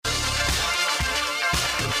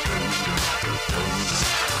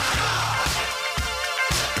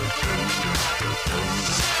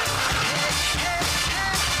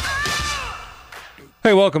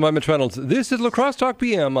Hey, welcome. I'm Mitch Reynolds. This is La Crosse Talk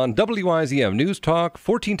PM on WIZM News Talk,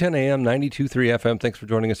 1410 AM, 92.3 FM. Thanks for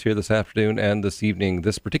joining us here this afternoon and this evening.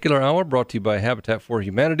 This particular hour brought to you by Habitat for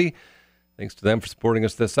Humanity. Thanks to them for supporting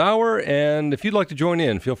us this hour. And if you'd like to join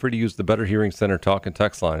in, feel free to use the Better Hearing Center talk and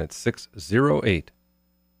text line. It's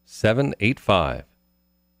 608-785-7914.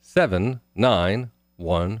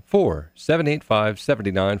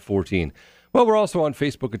 785-7914. Well, we're also on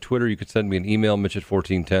Facebook and Twitter. You could send me an email, Mitch at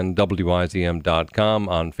 1410wizm.com,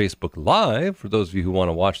 on Facebook Live, for those of you who want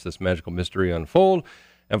to watch this magical mystery unfold.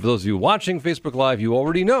 And for those of you watching Facebook Live, you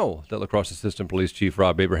already know that La Crosse Assistant Police Chief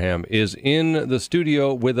Rob Abraham is in the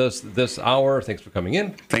studio with us this hour. Thanks for coming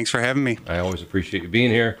in. Thanks for having me. I always appreciate you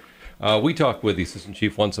being here. We talk with the Assistant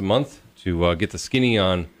Chief once a month to get the skinny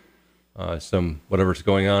on some whatever's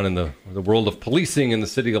going on in the world of policing in the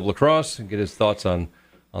city of La Crosse and get his thoughts on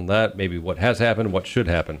that, maybe what has happened, what should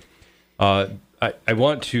happen. I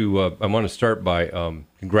want to start by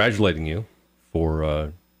congratulating you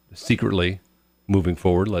for secretly moving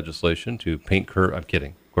forward legislation to paint curb. I'm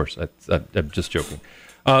kidding, of course. I'm just joking.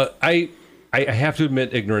 I have to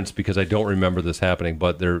admit ignorance because I don't remember this happening.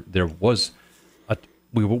 But there was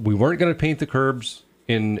we weren't going to paint the curbs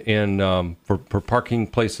for parking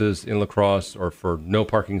places in La Crosse, or for no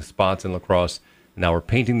parking spots in La Crosse. Now we're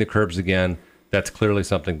painting the curbs again. That's clearly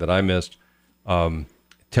something that I missed. And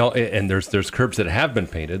there's curbs that have been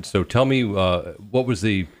painted. So tell me what was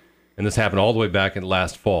and this happened all the way back in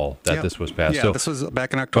last fall that this was passed. Yeah, so, this was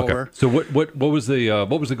back in October. Okay. So what was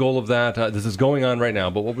the goal of that? This is going on right now,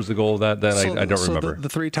 but what was the goal of that then? I don't remember. The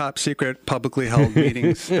three top secret publicly held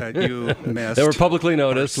meetings that you missed. They were publicly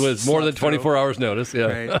noticed with more than 24 hours notice.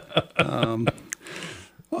 Yeah. Right.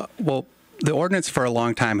 Well, the ordinance for a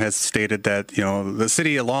long time has stated that, the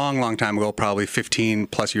city a long time ago, probably 15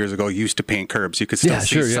 plus years ago, used to paint curbs. You could still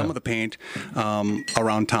see some of the paint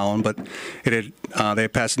around town, but they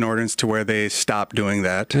passed an ordinance to where they stopped doing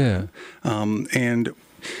that. Yeah. And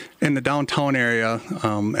in the downtown area,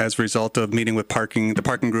 as a result of meeting with the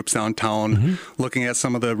parking groups downtown, looking at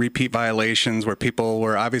some of the repeat violations where people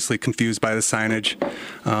were obviously confused by the signage,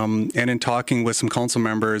 and in talking with some council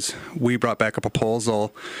members, we brought back a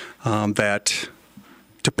proposal that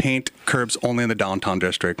to paint curbs only in the downtown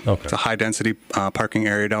district. Okay. It's a high-density parking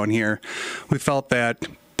area down here. We felt that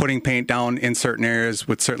putting paint down in certain areas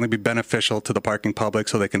would certainly be beneficial to the parking public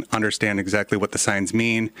so they can understand exactly what the signs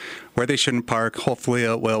mean, where they shouldn't park. Hopefully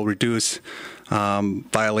it will reduce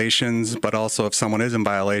violations, but also if someone is in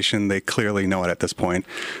violation, they clearly know it at this point.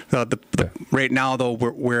 Right now, though,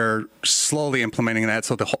 we're slowly implementing that,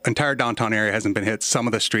 so the entire downtown area hasn't been hit. Some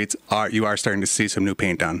of the streets you are starting to see some new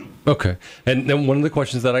paint on. Okay. And then one of the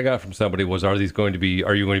questions that I got from somebody was, are you going to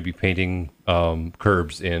be painting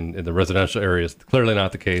curbs in the residential areas? Clearly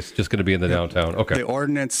not the case, just going to be in the downtown. Okay. The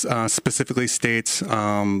ordinance specifically states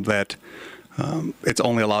that it's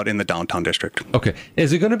only allowed in the downtown district. Okay.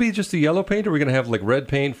 Is it going to be just a yellow paint, or are we going to have like red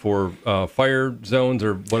paint for fire zones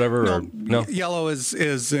or whatever? No? Yellow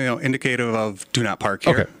is indicative of do not park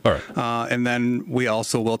here. Okay. All right. And then we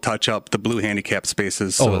also will touch up the blue handicap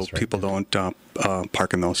spaces so people don't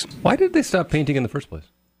park in those. Why did they stop painting in the first place?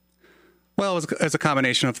 Well, it was a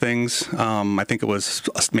combination of things. I think it was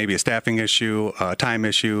maybe a staffing issue, a time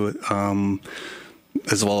issue,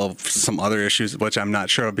 as well as some other issues, which I'm not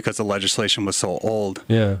sure of because the legislation was so old.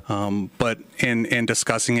 Yeah. But in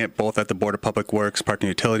discussing it, both at the Board of Public Works, Parking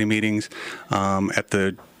Utility meetings, at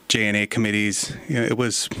the J&A committees, it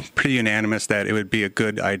was pretty unanimous that it would be a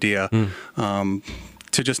good idea to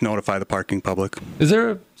just notify the parking public. Is there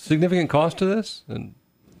a significant cost to this?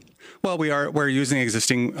 Well, we're using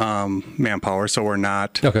existing manpower, so we're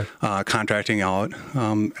not contracting out.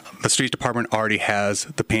 The street department already has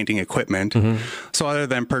the painting equipment, so other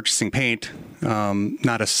than purchasing paint,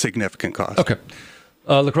 not a significant cost. Okay.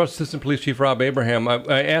 La Crosse Assistant Police Chief Rob Abraham.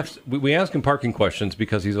 We asked him parking questions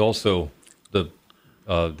because he's also the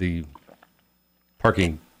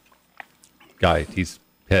parking guy. He's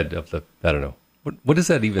head of the. I don't know what is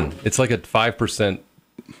that even? It's like a 5%.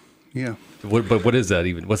 Yeah. But what is that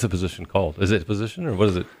even? What's the position called? Is it a position or what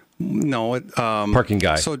is it? No, parking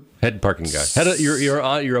guy. So head parking guy.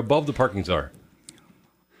 You're above the parking czar.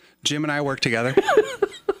 Jim and I work together.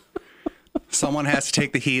 Someone has to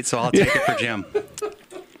take the heat, so I'll take it for Jim.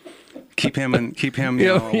 Keep him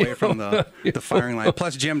away from the firing line.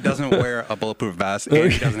 Plus, Jim doesn't wear a bulletproof vest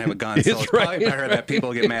and he doesn't have a gun, so it's probably better that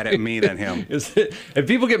people get mad at me than him. And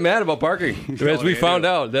people get mad about parking, as we found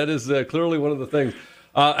out. That is clearly one of the things.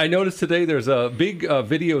 I noticed today there's a big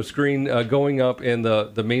video screen going up in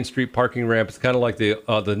the Main Street parking ramp. It's kind of like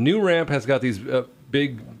the new ramp has got these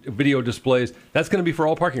big video displays. That's going to be for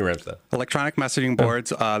all parking ramps then. Electronic messaging boards,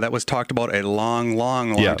 that was talked about a long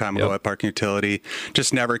time ago at Parking Utility.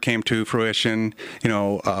 Just never came to fruition.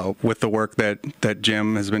 With the work that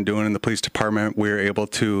Jim has been doing in the police department, we were able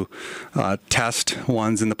to test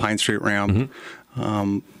ones in the Pine Street ramp.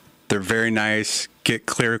 They're very nice, get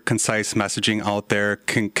clear, concise messaging out there,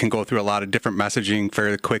 can go through a lot of different messaging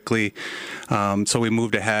fairly quickly. So we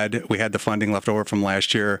moved ahead. We had the funding left over from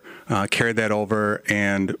last year, carried that over,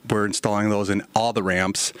 and we're installing those in all the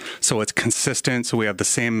ramps. So it's consistent, so we have the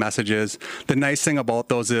same messages. The nice thing about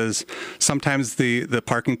those is sometimes the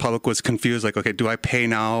parking public was confused, like, okay, do I pay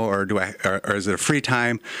now or or is it a free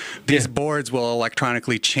time? These boards will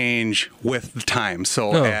electronically change with the time.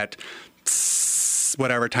 So at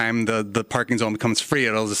whatever time the parking zone becomes free,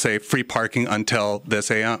 it'll just say free parking until this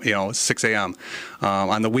AM, 6 a.m.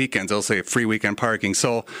 On the weekends, it'll say free weekend parking.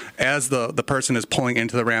 So as the person is pulling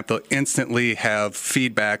into the ramp, they'll instantly have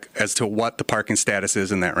feedback as to what the parking status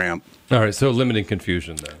is in that ramp. All right, so limiting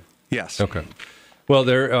confusion then. Yes. Okay. Well,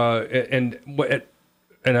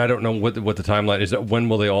 and I don't know what the timeline is. When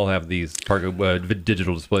will they all have these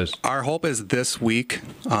digital displays? Our hope is this week,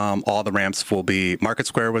 all the ramps will be. Market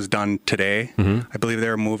Square was done today. I believe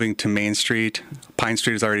they're moving to Main Street. Pine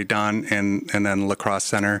Street is already done, and then La Crosse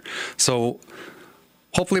Center. So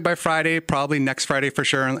hopefully by Friday, probably next Friday for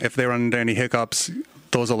sure, if they run into any hiccups,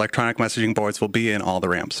 those electronic messaging boards will be in all the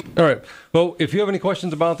ramps. All right. Well, if you have any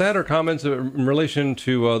questions about that or comments in relation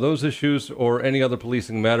to those issues or any other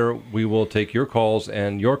policing matter, we will take your calls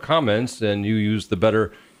and your comments, and you use the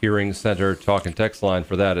Better Hearing Center talk and text line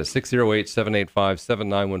for that at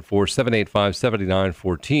 608-785-7914,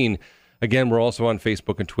 785-7914. Again, we're also on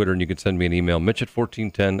Facebook and Twitter, and you can send me an email, Mitch at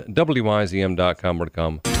 1410wizm.com, or to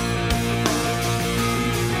come.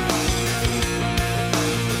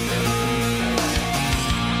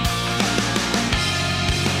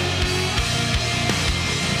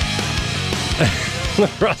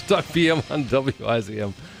 Crosstalk PM on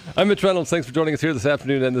WIZM. I'm Mitch Reynolds. Thanks for joining us here this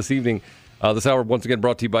afternoon and this evening. This hour, once again,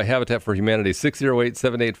 brought to you by Habitat for Humanity.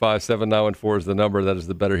 608-785-7914 is the number. That is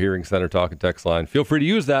the Better Hearing Center talk and text line. Feel free to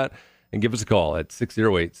use that and give us a call at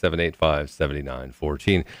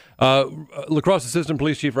 608-785-7914. La Crosse Assistant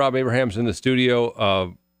Police Chief Rob Abraham's in the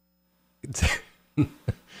studio.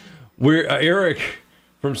 Eric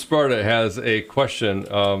from Sparta has a question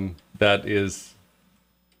that is...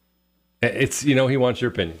 he wants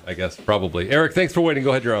your opinion, I guess, probably. Eric, thanks for waiting.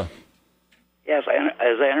 Go ahead, you're on. Yes,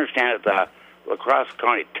 as I understand it, La Crosse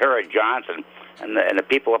County, Tara Johnson, and the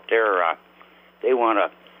people up there, they want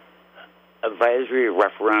a advisory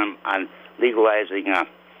referendum on legalizing, as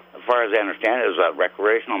far as I understand it, is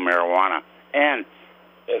recreational marijuana. And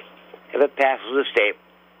if it passes the state,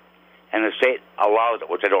 and the state allows it,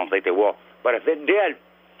 which I don't think they will, but if it did,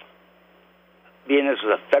 being this is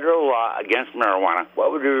a federal law against marijuana,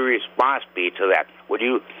 what would your response be to that? Would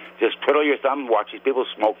you just twiddle your thumb and watch these people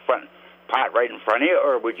smoke pot right in front of you,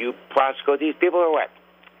 or would you prosecute these people, or what?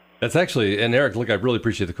 That's actually, and Eric, look, I really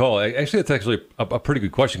appreciate the call. Actually, that's actually a pretty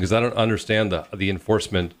good question, because I don't understand the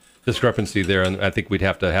enforcement discrepancy there, and I think we'd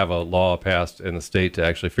have to have a law passed in the state to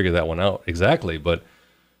actually figure that one out exactly. But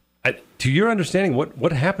to your understanding,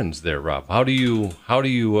 what happens there, Rob? How do you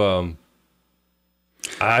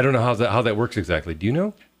I don't know how that works exactly. Do you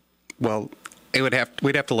know? Well, we'd have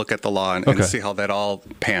to look at the law and see how that all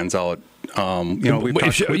pans out.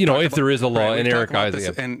 If there is a law, and Eric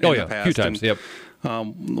Isaac, a few times. Yep.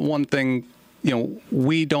 One thing,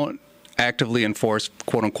 we don't actively enforce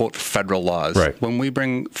quote unquote federal laws. Right. When we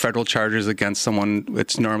bring federal charges against someone,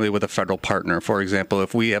 it's normally with a federal partner. For example,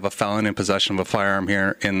 if we have a felon in possession of a firearm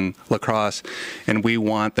here in La Crosse, and we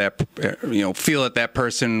want that, feel that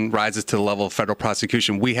person rises to the level of federal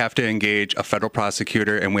prosecution, we have to engage a federal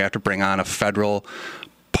prosecutor, and we have to bring on a federal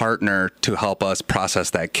partner to help us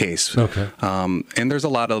process that case. Okay. And there's a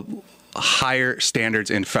lot of higher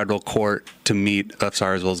standards in federal court to meet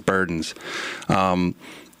those burdens.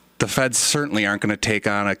 The feds certainly aren't going to take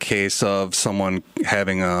on a case of someone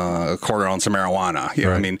having a quarter ounce of marijuana. Right.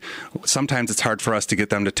 I mean, sometimes it's hard for us to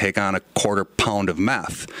get them to take on a quarter pound of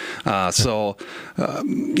meth. To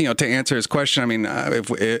answer his question, I mean,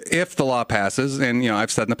 if the law passes, and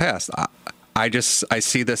I've said in the past, I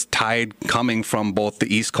see this tide coming from both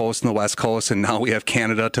the East Coast and the West Coast, and now we have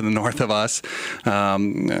Canada to the north of us.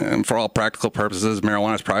 And for all practical purposes,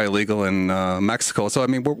 marijuana is probably legal in Mexico. So, I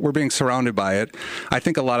mean, we're being surrounded by it. I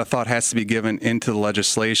think a lot of thought has to be given into the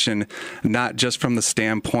legislation, not just from the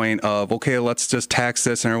standpoint of, okay, let's just tax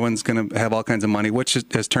this and everyone's going to have all kinds of money, which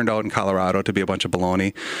has turned out in Colorado to be a bunch of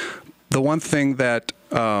baloney. the one thing that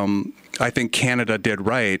I think Canada did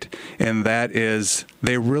right, and that is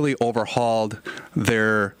they really overhauled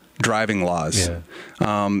their driving laws.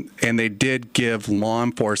 And they did give law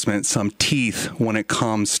enforcement some teeth when it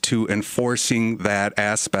comes to enforcing that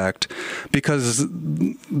aspect, because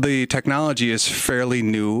the technology is fairly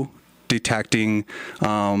new, detecting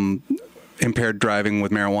impaired driving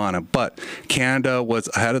with marijuana. But Canada was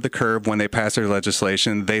ahead of the curve when they passed their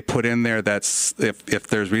legislation. They put in there that if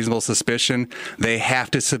there's reasonable suspicion, they have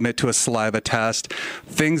to submit to a saliva test,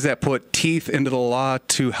 things that put teeth into the law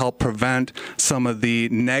to help prevent some of the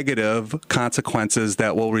negative consequences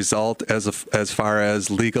that will result as far as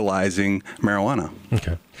legalizing marijuana.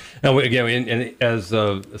 Okay. Now, again, and as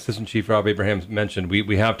Assistant Chief Rob Abraham mentioned,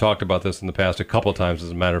 we have talked about this in the past a couple of times, as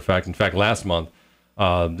a matter of fact. In fact, last month,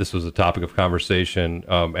 this was a topic of conversation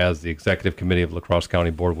as the Executive Committee of La Crosse County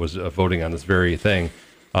Board was voting on this very thing,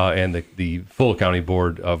 and the full county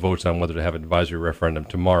board votes on whether to have an advisory referendum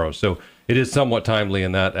tomorrow. So it is somewhat timely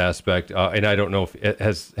in that aspect, and I don't know if it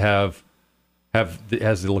has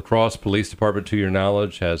the La Crosse Police Department, to your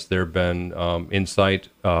knowledge, has there been insight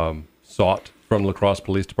sought from La Crosse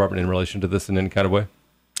Police Department in relation to this in any kind of way?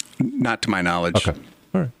 Not to my knowledge. Okay.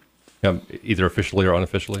 All right. Either officially or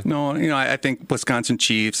unofficially? No, I think Wisconsin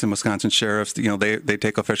chiefs and Wisconsin sheriffs, they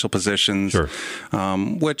take official positions, sure.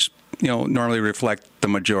 Which, normally reflect the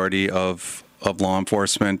majority of law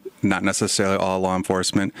enforcement, not necessarily all law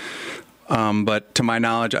enforcement. But to my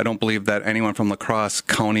knowledge, I don't believe that anyone from La Crosse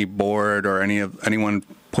County Board or anyone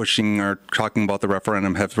pushing or talking about the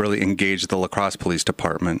referendum have really engaged the La Crosse Police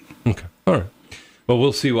Department. Okay. All right. Well,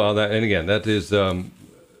 we'll see how that, and again, that is,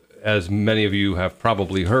 as many of you have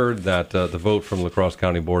probably heard, that the vote from La Crosse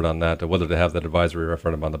County Board on that, whether to have that advisory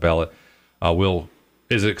referendum on the ballot,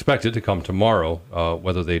 is expected to come tomorrow.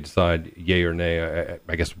 Whether they decide yay or nay,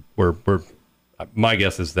 I guess my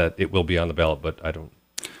guess is that it will be on the ballot, but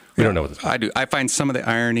we don't know what this is. I do. I find some of the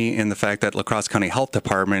irony in the fact that La Crosse County Health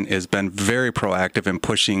Department has been very proactive in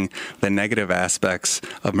pushing the negative aspects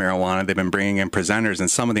of marijuana. They've been bringing in presenters,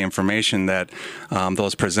 and some of the information that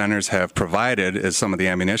those presenters have provided is some of the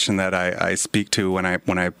ammunition that I speak to when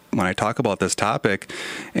I talk about this topic.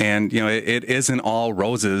 And it isn't all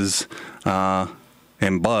roses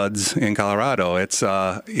and buds in Colorado. It's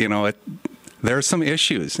there are some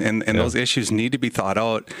issues, and those issues need to be thought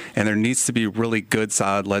out, and there needs to be really good,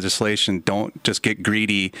 solid legislation. Don't just get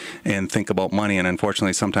greedy and think about money, and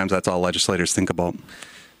unfortunately, sometimes that's all legislators think about.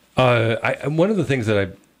 One of the things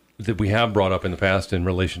that we have brought up in the past in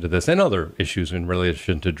relation to this and other issues in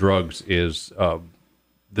relation to drugs is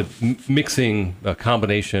the mixing,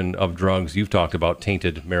 combination of drugs. You've talked about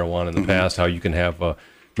tainted marijuana in the past, how you can have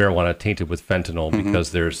marijuana tainted with fentanyl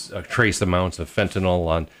because there's trace amounts of fentanyl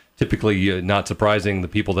on. Typically, not surprising, the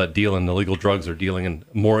people that deal in illegal drugs are dealing in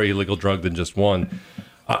more illegal drug than just one.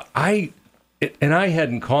 I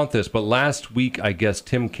hadn't caught this, but last week, I guess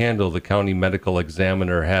Tim Candle, the county medical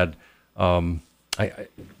examiner, had I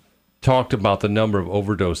talked about the number of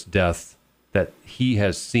overdose deaths that he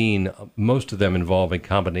has seen, most of them involving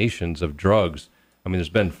combinations of drugs. I mean, there's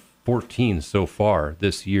been 14 so far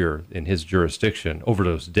this year in his jurisdiction,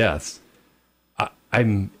 overdose deaths.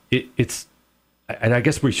 And I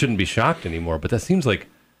guess we shouldn't be shocked anymore, but that seems like,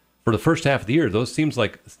 for the first half of the year, those seem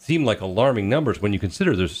like alarming numbers when you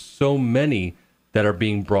consider there's so many that are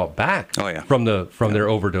being brought back from their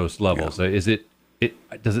overdose levels. Yeah.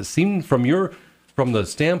 Does it seem from the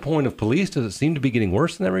standpoint of police, does it seem to be getting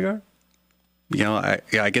worse in that regard?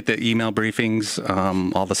 I get the email briefings,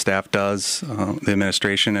 all the staff does, the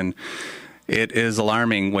administration, and it is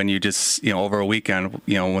alarming when you just, over a weekend,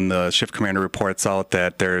 when the shift commander reports out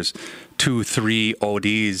that there's 2-3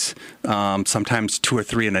 ODs, sometimes 2 or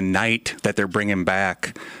 3 in a night that they're bringing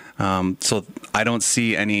back. So I don't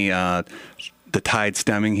see any the tide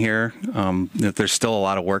stemming here. There's still a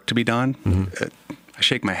lot of work to be done. I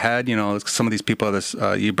shake my head. Some of these people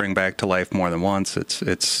you bring back to life more than once.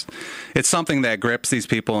 It's something that grips these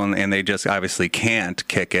people, and they just obviously can't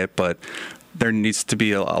kick it, but there needs to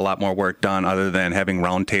be a lot more work done other than having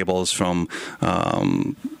roundtables from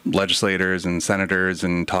legislators and senators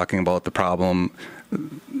and talking about the problem.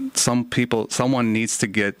 Someone needs to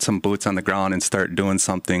get some boots on the ground and start doing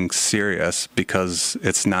something serious because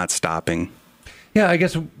it's not stopping. Yeah, I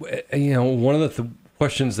guess, one of the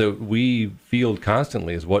questions that we field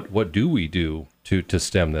constantly is what do we do to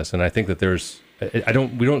stem this? And I think that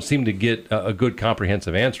we don't seem to get a good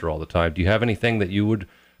comprehensive answer all the time. Do you have anything that you would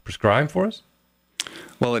prescribe for us?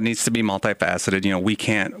 Well, it needs to be multifaceted. We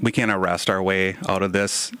can't arrest our way out of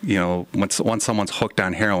this. Once someone's hooked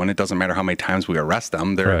on heroin, it doesn't matter how many times we arrest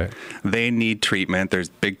them. They need treatment. There's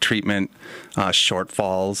big treatment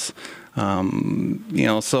shortfalls.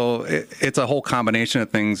 So it's a whole combination of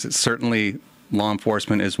things. Certainly, law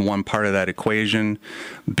enforcement is one part of that equation.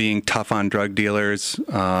 Being tough on drug dealers,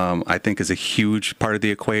 I think, is a huge part of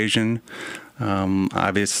the equation.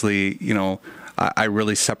 Obviously, I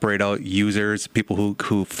really separate out users, people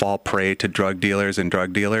who fall prey to drug dealers and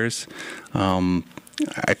drug dealers.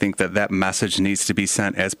 I think that message needs to be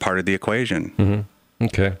sent as part of the equation. Mm-hmm.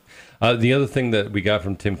 Okay. The other thing that we got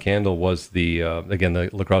from Tim Candle was the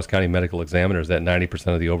La Crosse County Medical Examiner, that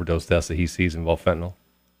 90% of the overdose deaths that he sees involve fentanyl.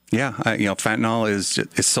 Yeah, fentanyl is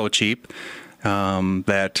so cheap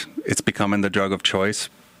that it's becoming the drug of choice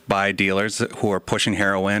by dealers who are pushing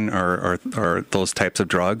heroin or those types of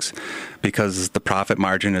drugs, because the profit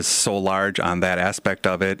margin is so large on that aspect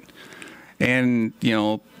of it. And,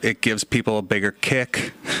 it gives people a bigger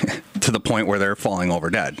kick to the point where they're falling over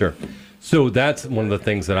dead. Sure. So that's one of the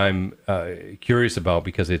things that I'm curious about,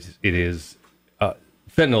 because it is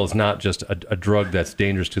fentanyl is not just a drug that's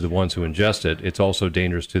dangerous to the ones who ingest it. It's also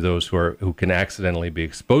dangerous to those who can accidentally be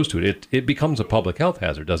exposed to it. It becomes a public health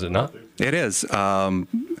hazard, does it not? It is.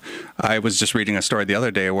 I was just reading a story the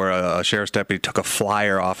other day where a sheriff's deputy took a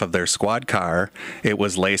flyer off of their squad car. It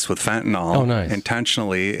was laced with fentanyl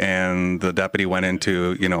intentionally, and the deputy went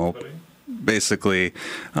into, basically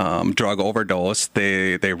drug overdose.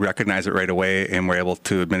 They recognized it right away and were able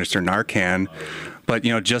to administer Narcan. But,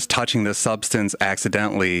 just touching this substance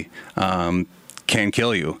accidentally can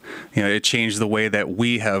kill you. It changed the way that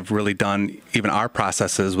we have really done even our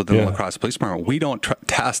processes within the La Crosse Police Department. We don't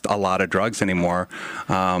test a lot of drugs anymore.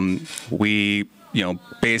 We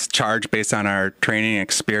charge based on our training and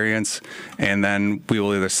experience, and then we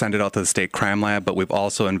will either send it out to the state crime lab, but we've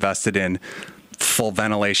also invested in full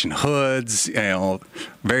ventilation hoods,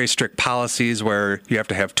 very strict policies where you have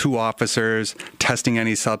to have 2 officers testing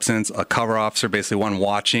any substance, a cover officer, basically one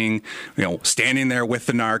watching, standing there with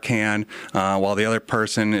the Narcan while the other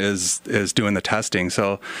person is doing the testing.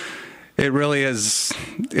 So it really is,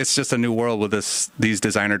 it's just a new world with these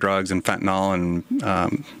designer drugs and fentanyl, and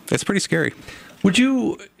it's pretty scary.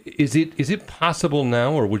 Is it possible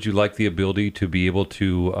now, or would you like the ability to be able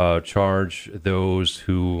to charge those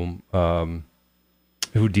who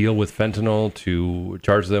deal with fentanyl, to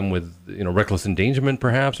charge them with reckless endangerment,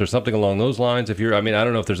 perhaps, or something along those lines? I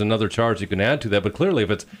don't know if there's another charge you can add to that, but clearly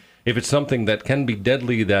if it's something that can be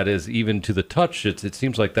deadly, that is even to the touch, it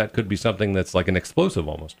seems like that could be something that's like an explosive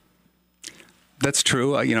almost. That's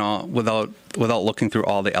true. Without looking through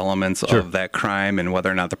all the elements of that crime and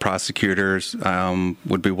whether or not the prosecutors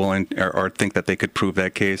would be willing or think that they could prove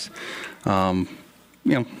that case,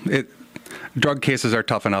 drug cases are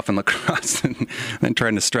tough enough in La Crosse, and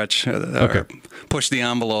trying to stretch or push the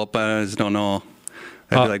envelope, I just don't know.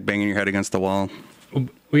 That'd be like banging your head against the wall.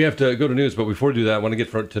 We have to go to news, but before we do that, I want to get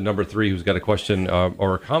to number 3, who's got a question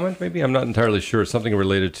or a comment, maybe? I'm not entirely sure. Something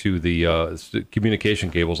related to the communication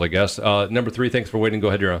cables, I guess. Number 3, thanks for waiting. Go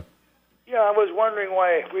ahead, you're on. Yeah, I was wondering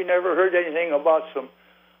why we never heard anything about some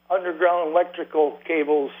underground electrical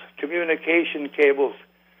cables, communication cables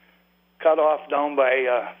cut off down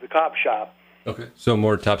by the cop shop. Okay, so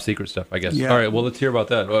more top secret stuff, I guess. Yeah. All right, well, let's hear about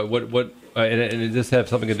that. And does this have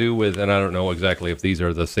something to do with, and I don't know exactly if these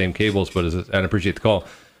are the same cables, but and I appreciate the call.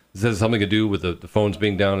 Does it have something to do with the phones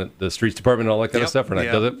being down at the streets department and all that kind of stuff, or not?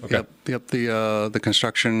 Does it? Okay. Yep. The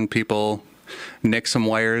construction people nicked some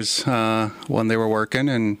wires when they were working,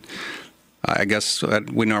 and I guess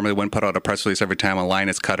we normally wouldn't put out a press release every time a line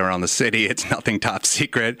is cut around the city. It's nothing top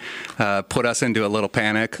secret. Put us into a little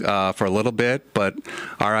panic for a little bit, but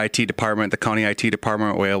our IT department, the county IT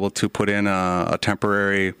department, were able to put in a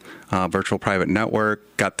temporary virtual private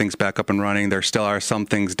network, got things back up and running. There still are some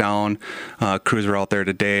things down. Crews are out there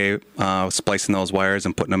today splicing those wires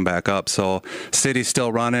and putting them back up. So city's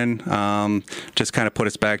still running. Just kind of put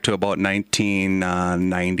us back to about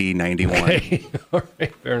 1990, 91. Okay. All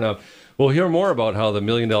right, fair enough. We'll hear more about how the $1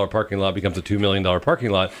 million parking lot becomes a $2 million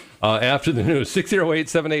parking lot after the news.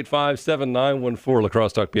 608-785-7914, La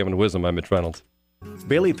Crosse Talk PM and Wisdom. I'm Mitch Reynolds.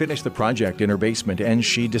 Bailey finished the project in her basement, and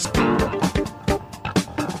she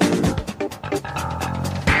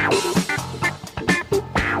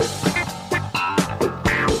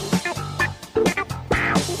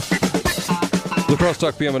La Crosse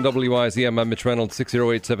Talk PM and WIZM. I'm Mitch Reynolds.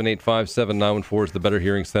 608-785-7914 is the Better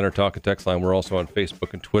Hearing Center talk and text line. We're also on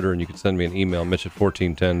Facebook and Twitter, and you can send me an email, Mitch at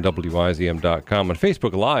 1410WIZM.com. On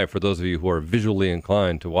Facebook Live, for those of you who are visually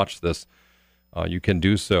inclined to watch this, you can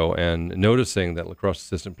do so. And noticing that La Crosse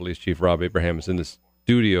Assistant Police Chief Rob Abraham is in the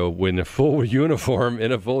studio in a full uniform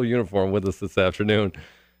with us this afternoon.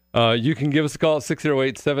 You can give us a call at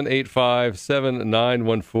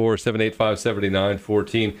 608-785-7914,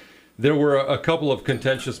 785-7914. There were a couple of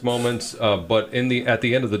contentious moments, but at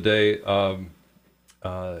the end of the day,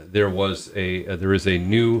 there is a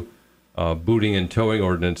new booting and towing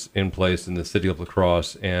ordinance in place in the city of La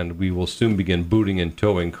Crosse, and we will soon begin booting and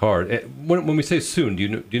towing cars. When we say soon,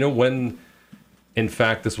 do you know when, in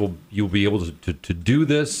fact, you'll be able to do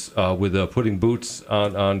this with putting boots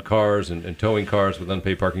on cars and towing cars with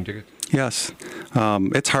unpaid parking tickets? Yes.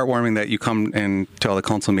 It's heartwarming that you come to all the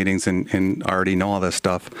council meetings and already know all this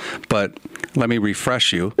stuff. But let me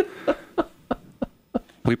refresh you.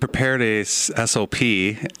 We prepared a SOP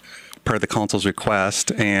per the council's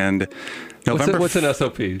request, and What's an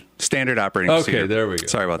SOP? Standard operating procedure. Okay, there we go.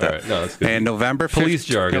 Sorry about that. All right. No, that's good. And November 15th, police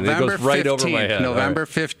jargon. It goes right over my head. November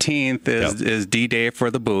 15th is D-Day for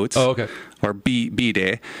the boots. Oh, okay. Or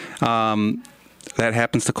B-Day. That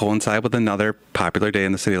happens to coincide with another popular day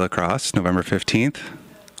in the city of La Crosse, November 15th,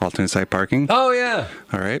 alternate site parking. Oh, yeah.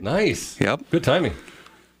 All right. Nice. Yep. Good timing.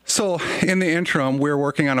 So in the interim, we're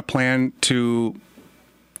working on a plan to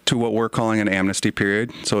what we're calling an amnesty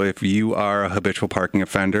period. So if you are a habitual parking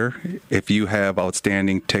offender, if you have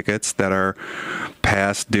outstanding tickets that are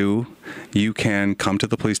past due, you can come to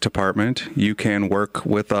the police department. You can work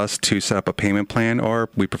with us to set up a payment plan, or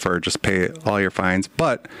we prefer just pay all your fines.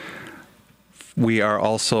 But we are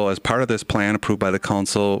also, as part of this plan approved by the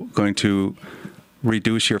council, going to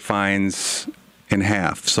reduce your fines in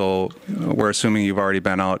half. So we're assuming you've already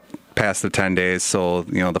been out past the 10 days, so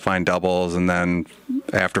the fine doubles, and then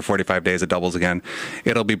after 45 days it doubles again.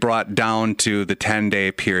 It'll be brought down to the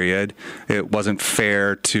 10-day period. It wasn't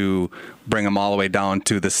fair to bring them all the way down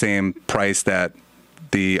to the same price that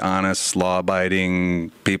the honest,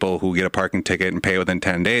 law-abiding people who get a parking ticket and pay within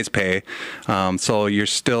 10 days pay. So you're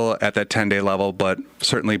still at that 10-day level, but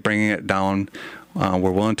certainly bringing it down.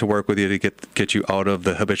 We're willing to work with you to get you out of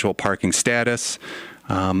the habitual parking status.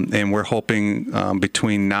 And we're hoping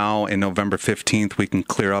between now and November 15th, we can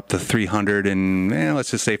clear up the 300 and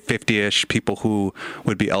let's just say 50-ish people who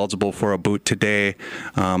would be eligible for a boot today.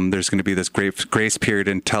 There's going to be this grace period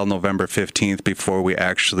until November 15th before we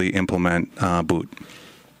actually implement boot.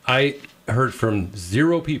 I heard from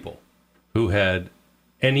 0 people who had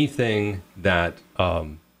anything that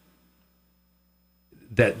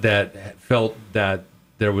that felt that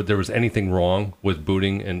there was anything wrong with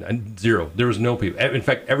booting, and 0. There was no people. In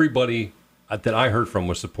fact, everybody that I heard from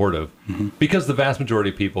was supportive, because the vast majority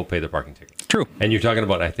of people pay their parking tickets. True. And you're talking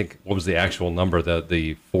about, I think, what was the actual number?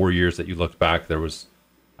 The 4 years that you looked back, there was,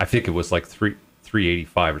 I think it was like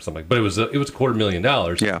 $385 or something. But it was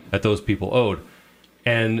 $250,000 that those people owed,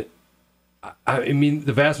 and I mean,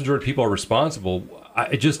 the vast majority of people are responsible.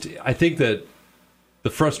 I think that the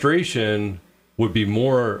frustration would be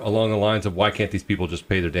more along the lines of, why can't these people just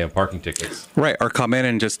pay their damn parking tickets? Right, or come in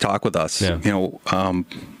and just talk with us. Yeah.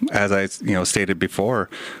 As I stated before,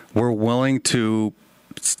 we're willing to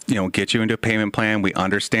get you into a payment plan. We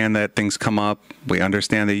understand that things come up. We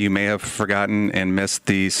understand that you may have forgotten and missed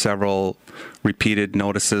the several repeated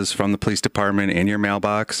notices from the police department in your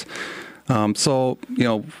mailbox.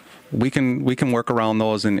 We can work around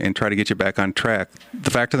those and try to get you back on track. The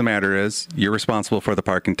fact of the matter is, you're responsible for the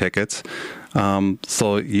parking tickets,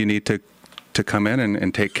 so you need to come in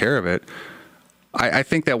and take care of it. I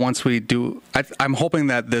think that once we do, I'm hoping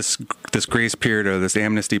that this grace period, or this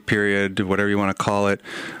amnesty period, whatever you want to call it,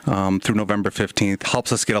 through November 15th,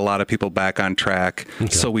 helps us get a lot of people back on track,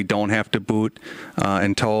 so we don't have to boot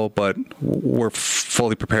and tow, but we're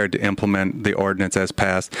fully prepared to implement the ordinance as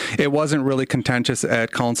passed. It wasn't really contentious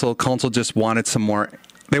at council. Council just wanted some more.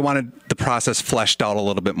 They wanted the process fleshed out a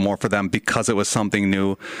little bit more for them, because it was something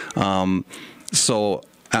new.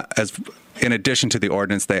 In addition to the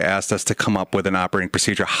ordinance, they asked us to come up with an operating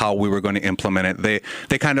procedure, how we were going to implement it.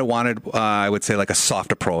 They kind of wanted, I would say, like a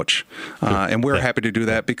soft approach, and we're happy to do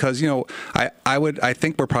that, because I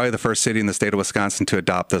think we're probably the first city in the state of Wisconsin to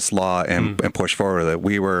adopt this law and push forward with it.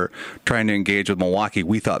 We were trying to engage with Milwaukee.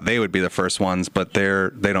 We thought they would be the first ones, but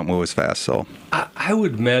they don't move as fast. So I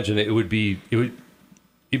would imagine it would be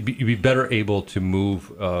better able to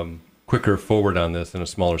move quicker forward on this in a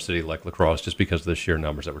smaller city like La Crosse, just because of the sheer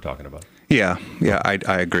numbers that we're talking about. Yeah,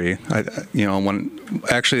 I agree.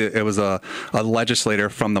 It was a legislator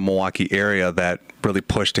from the Milwaukee area that really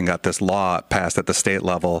pushed and got this law passed at the state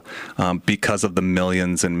level, because of the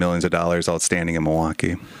millions and millions of dollars outstanding in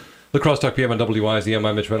Milwaukee. La Crosse Talk PM on WYZM.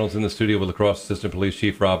 I'm Mitch Reynolds, in the studio with La Crosse Assistant Police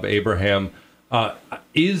Chief Rob Abraham.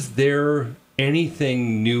 Is there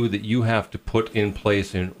anything new that you have to put in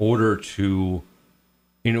place in order to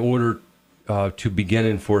begin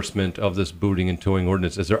enforcement of this booting and towing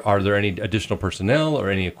ordinance? Are there any additional personnel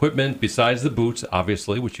or any equipment besides the boots,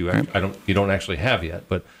 obviously, which you don't actually have yet?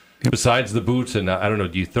 But Besides the boots, and I don't know,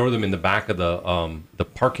 do you throw them in the back of the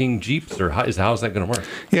parking Jeeps, or how's that going to work?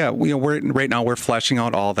 Yeah, right now we're fleshing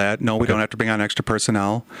out all that. No, we don't have to bring on extra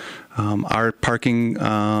personnel. Our parking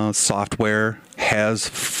software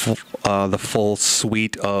has the full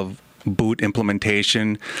suite of boot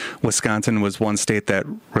implementation. Wisconsin was one state that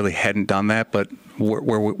really hadn't done that, but we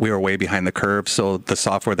were way behind the curve. So the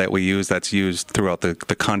software that we use, that's used throughout the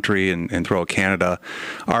country and throughout Canada,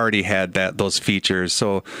 already had those features.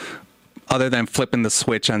 So other than flipping the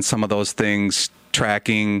switch on some of those things,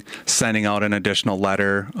 tracking, sending out an additional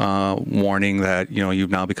letter warning that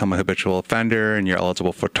you've now become a habitual offender and you're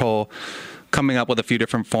eligible for toll, coming up with a few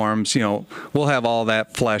different forms, we'll have all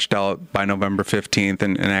that fleshed out by November 15th.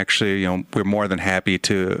 And actually, we're more than happy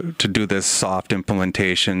to do this soft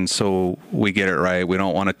implementation so we get it right. We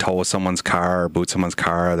don't want to tow someone's car or boot someone's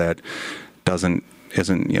car that isn't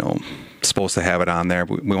supposed to have it on there.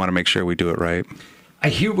 We want to make sure we do it right. I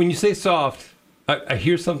hear when you say soft, I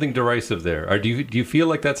hear something derisive there. Or do you feel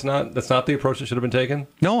like that's not the approach that should have been taken?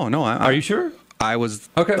 No. Are you sure? I was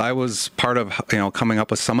okay. I was part of coming up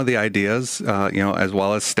with some of the ideas, as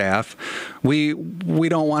well as staff. We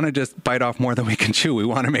don't want to just bite off more than we can chew. We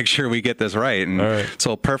want to make sure we get this right, and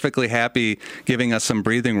so perfectly happy giving us some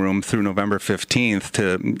breathing room through November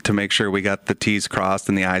 15th to make sure we got the T's crossed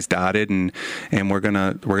and the I's dotted, and we're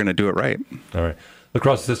gonna do it right. All right. La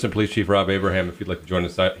Crosse Assistant Police Chief Rob Abraham, if you'd like to join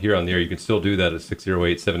us here on the air, you can still do that at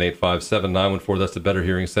 608-785-7914. That's the Better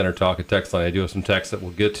Hearing Center talk and text line. I do have some texts that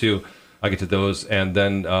we'll get to. I'll get to those, and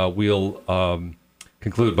then we'll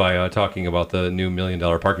conclude by talking about the new $1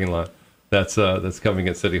 million parking lot that's coming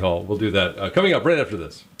at City Hall. We'll do that coming up right after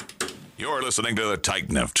this. You're listening to the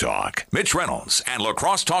Titan of Talk. Mitch Reynolds and La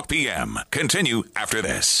Crosse Talk PM continue after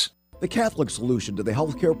this. The Catholic solution to the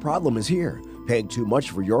healthcare problem is here. Paying too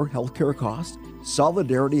much for your healthcare costs?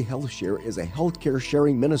 Solidarity Health Share is a healthcare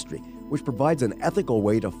sharing ministry which provides an ethical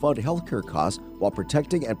way to fund healthcare costs while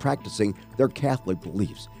protecting and practicing their Catholic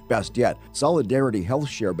beliefs. Best yet, Solidarity Health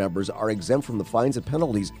Share members are exempt from the fines and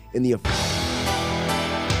penalties in the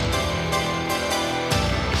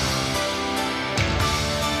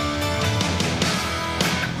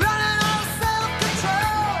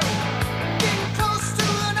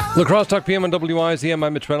La Crosse Talk PM on WIZM.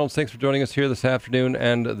 I'm Mitch Reynolds. Thanks for joining us here this afternoon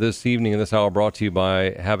and this evening and this hour, brought to you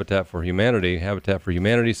by Habitat for Humanity. Habitat for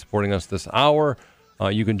Humanity supporting us this hour.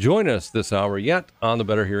 You can join us this hour yet on the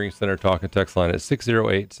Better Hearing Center talk and text line at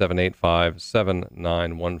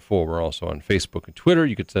 608-785-7914. We're also on Facebook and Twitter.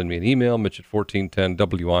 You can send me an email, Mitch at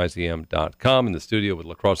 1410wizm.com. In the studio with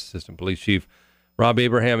La Crosse Assistant Police Chief Rob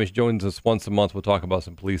Abraham. He joins us once a month. We'll talk about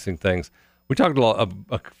some policing things. We talked a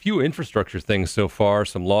few infrastructure things so far,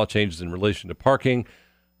 some law changes in relation to parking.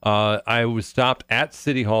 I was stopped at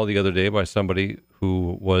City Hall the other day by somebody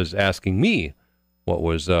who was asking me what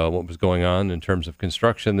was going on in terms of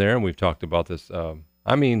construction there, and we've talked about this. I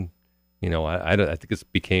think this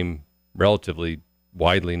became relatively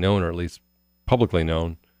widely known, or at least publicly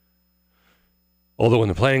known, although in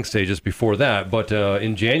the planning stages before that. But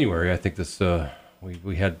in January, I think this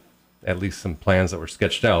we had at least some plans that were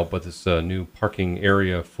sketched out, but this new parking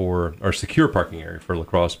area secure parking area for La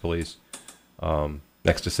Crosse Police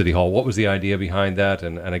next to City Hall. What was the idea behind that?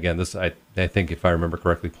 And again, this I think, if I remember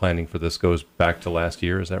correctly, planning for this goes back to last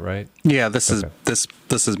year. Is that right? Yeah, this has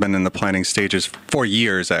been in the planning stages for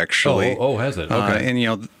years, actually. Oh, has it? Okay.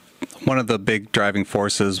 And one of the big driving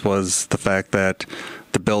forces was the fact that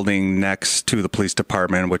the building next to the police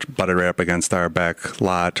department, which butted right up against our back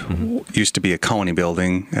lot, used to be a county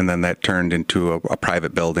building, and then that turned into a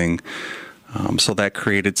private building. So that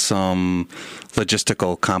created some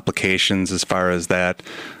logistical complications as far as that.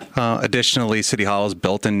 Additionally, City Hall was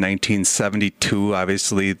built in 1972.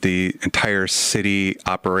 Obviously, the entire city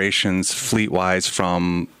operations, fleet-wise,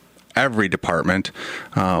 from every department,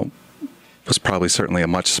 was probably certainly a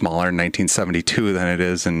much smaller in 1972 than it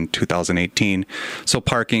is in 2018. So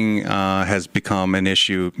parking has become an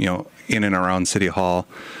issue, in and around City Hall.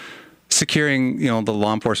 Securing, the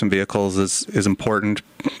law enforcement vehicles is important,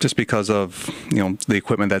 just because of, the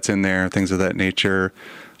equipment that's in there, things of that nature.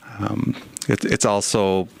 It's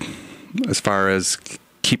also, as far as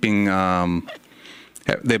keeping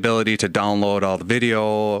the ability to download all the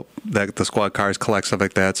video that the squad cars collect, stuff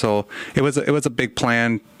like that. So it was a big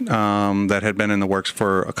plan that had been in the works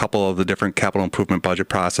for a couple of the different capital improvement budget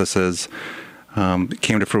processes. It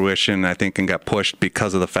came to fruition, I think, and got pushed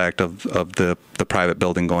because of the fact of the private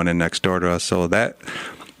building going in next door to us. So that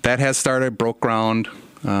has started, broke ground.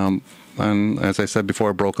 And as I said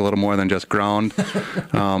before, broke a little more than just ground.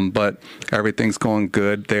 But everything's going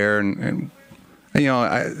good there. And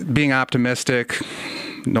being optimistic,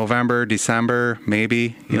 November, December,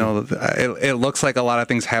 maybe. You know, it looks like a lot of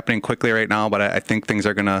things happening quickly right now, but I think things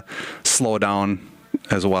are going to slow down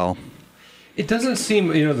as well. It doesn't seem,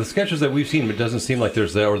 the sketches that we've seen, it doesn't seem like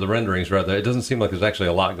there's, or the renderings rather, it doesn't seem like there's actually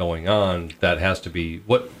a lot going on that has to be,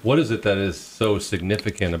 what is it that is so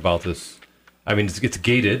significant about this? I mean, it's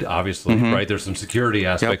gated, obviously, right? There's some security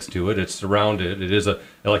aspects to it. It's surrounded. It is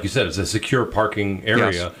like you said, it's a secure parking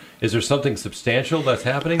area. Yes. Is there something substantial that's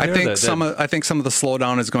happening there? I think some of the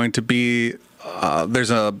slowdown is going to be,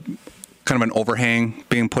 there's a kind of an overhang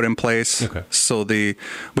being put in place. Okay. So we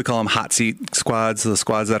call them hot seat squads, the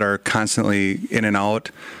squads that are constantly in and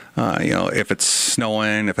out. If it's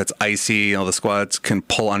snowing, if it's icy, the squads can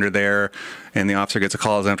pull under there, and the officer gets a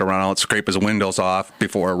call, doesn't have to run out, scrape his windows off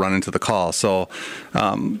before running to the call. So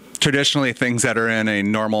traditionally, things that are in a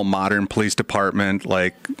normal modern police department,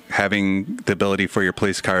 like having the ability for your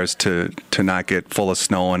police cars to not get full of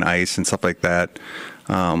snow and ice and stuff like that,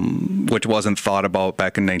 which wasn't thought about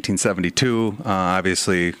back in 1972,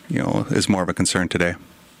 obviously, is more of a concern today.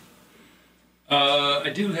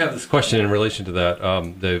 I do have this question in relation to that.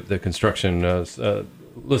 The construction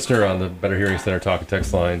listener on the Better Hearing Center talk and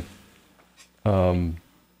text line,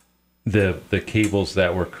 the cables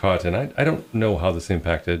that were cut, and I don't know how this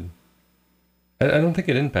impacted. I don't think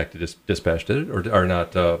it impacted dispatch, did it, or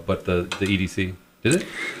not? But the EDC, did it?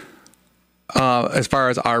 As far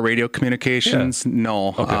as our radio communications,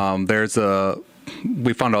 no. Okay.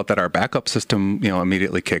 We found out that our backup system,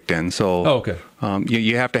 immediately kicked in. So,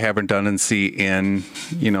 you have to have redundancy in,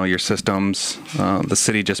 your systems. The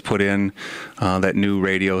city just put in that new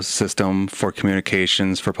radio system for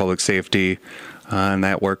communications for public safety, and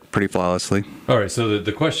that worked pretty flawlessly. All right. So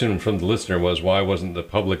the question from the listener was, why wasn't the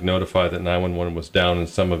public notified that 911 was down and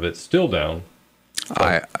some of it's still down?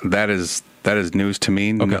 That is news to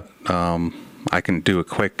me. Okay. I can do a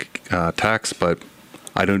quick text, but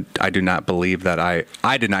I do not believe that I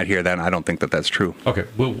did not hear that, and I don't think that that's true. Okay.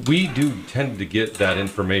 Well, we do tend to get that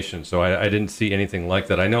information, so I didn't see anything like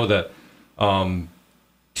that. I know that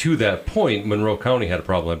to that point, Monroe County had a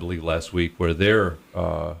problem, I believe, last week where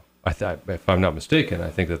if I'm not mistaken, I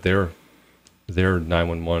think that their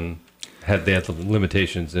 911 had the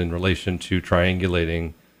limitations in relation to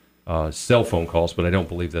triangulating cell phone calls, but I don't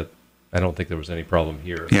think there was any problem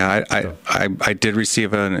here. Yeah, I did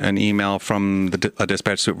receive an email from a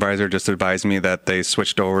dispatch supervisor just advised me that they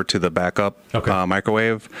switched over to the backup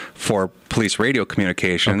microwave for police radio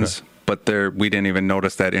communications, but we didn't even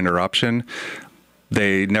notice that interruption.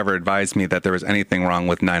 They never advised me that there was anything wrong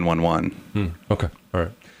with 911. Okay, all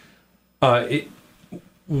right.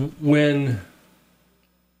 When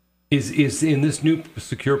is in this new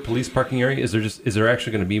secure police parking area, is there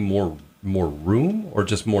actually going to be more room or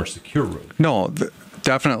just more secure room? No,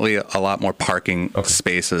 definitely a lot more parking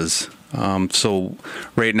spaces. So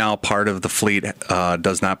right now, part of the fleet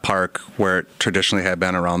does not park where it traditionally had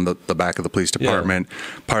been around the back of the police department. Yeah.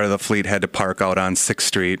 Part of the fleet had to park out on 6th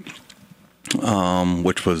Street,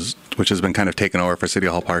 which has been kind of taken over for City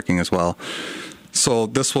Hall parking as well. So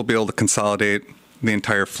this will be able to consolidate the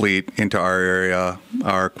entire fleet into our area,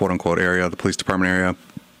 our quote-unquote area, the police department area,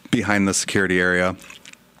 behind the security area.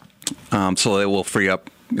 So it will free up,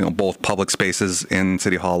 both public spaces in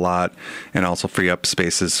City Hall lot and also free up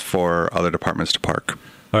spaces for other departments to park.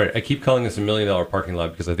 All right, I keep calling this $1 million parking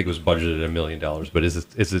lot because I think it was budgeted at $1 million. But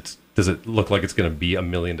does it look like it's going to be $1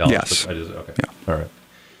 million? Yes. Okay. Yeah. All right.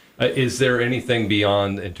 Is there anything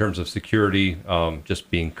beyond, in terms of security,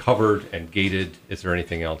 just being covered and gated? Is there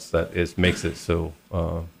anything else that makes it so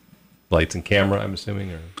lights and camera? I'm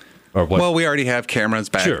assuming, or what? Well, we already have cameras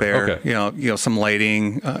back there. Okay. Some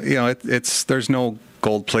lighting. There's no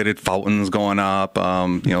gold-plated fountains going up.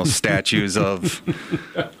 Statues of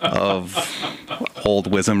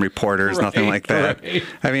old WISM reporters. Nothing like that. Right.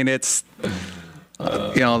 I mean, it's.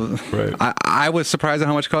 Right. I was surprised at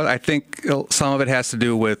how much it cost. I think some of it has to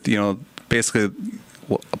do with, basically,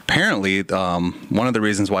 apparently, one of the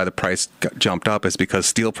reasons why the price jumped up is because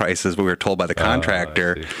steel prices, we were told by the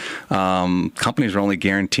contractor, companies were only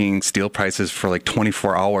guaranteeing steel prices for like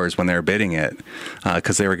 24 hours when they were bidding it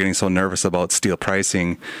because they were getting so nervous about steel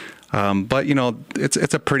pricing. But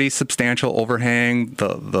it's a pretty substantial overhang.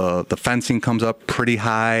 The fencing comes up pretty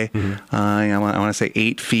high. Mm-hmm. I want to say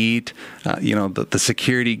 8 feet. The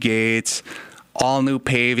security gates, all new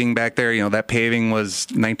paving back there. That paving was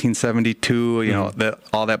 1972.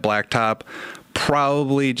 All that blacktop.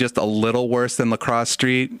 Probably just a little worse than Lacrosse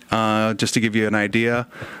Street, just to give you an idea,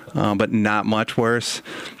 but not much worse.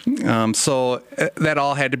 So that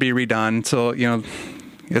all had to be redone. So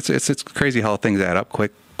it's crazy how things add up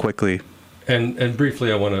quickly. And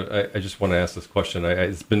briefly, I just want to ask this question.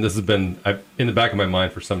 This has been in the back of my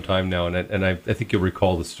mind for some time now, and I think you'll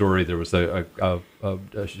recall the story. There was a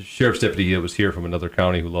sheriff's deputy that was here from another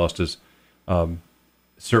county who lost his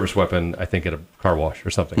service weapon, I think, at a car wash or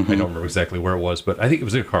something. I don't remember exactly where it was, but I think it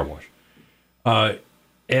was at a car wash.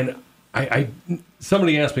 And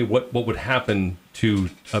somebody asked me what would happen to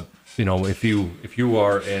if you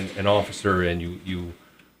are an officer and you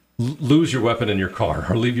lose your weapon in your car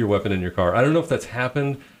or leave your weapon in your car. I don't know if that's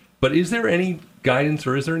happened, but is there any guidance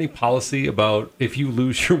or is there any policy about if you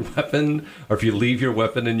lose your weapon or if you leave your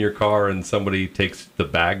weapon in your car and somebody takes the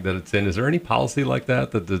bag that it's in? Is there any policy like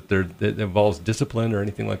that involves discipline or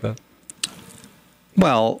anything like that?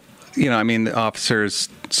 Well, the officers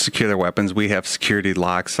secure their weapons. We have security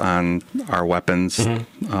locks on our weapons,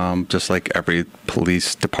 just like every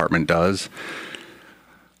police department does.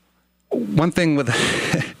 One thing with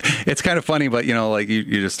it's kind of funny, but you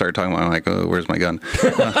just start talking about, I'm like, oh, where's my gun?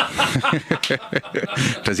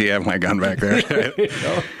 Does he have my gun back there?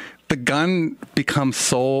 The gun becomes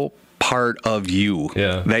so part of you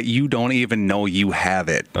that you don't even know you have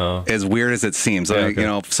it. As weird as it seems,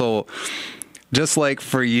 so. Just like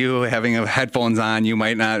for you having headphones on, you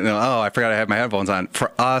might not know, oh, I forgot I have my headphones on. For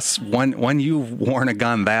us, when you've worn a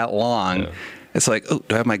gun that long, it's like, oh,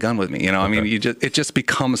 do I have my gun with me? It just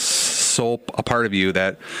becomes so a part of you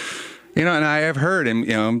that, and I have heard,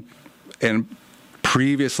 and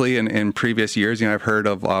previously in previous years, I've heard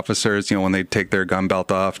of officers, when they take their gun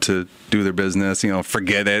belt off to do their business,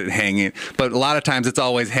 forget it, hang it. But a lot of times it's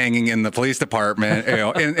always hanging in the police department,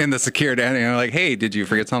 in the security, like, hey, did you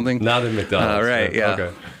forget something? Not in McDonald's. Right. Yeah.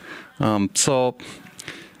 Okay.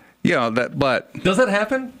 But does that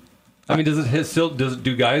happen? I mean,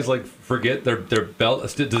 do guys like forget their belt?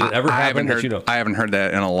 Does it ever happen? I haven't heard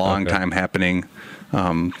that in a long time happening.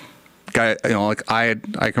 I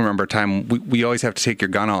can remember a time we always have to take your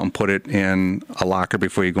gun out and put it in a locker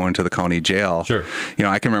before you go into the county jail. Sure.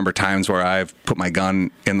 I can remember times where I've put my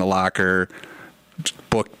gun in the locker,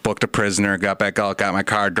 booked a prisoner, got back out, got my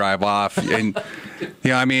car, drive off, and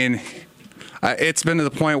it's been to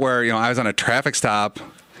the point where I was on a traffic stop,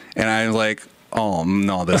 and I was like, oh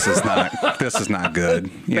no, this is not good.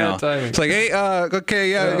 It's like, hey,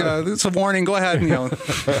 okay, it's a warning. Go ahead, and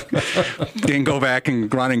go back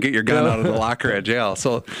and run and get your gun out of the locker at jail.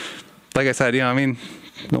 So, like I said,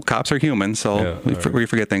 cops are human, so we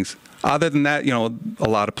forget things. Other than that, a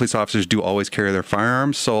lot of police officers do always carry their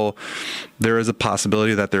firearms, so there is a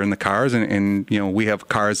possibility that they're in the cars, and we have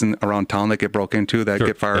cars around town that get broke into that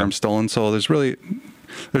get firearms stolen. So there's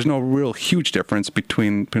no real huge difference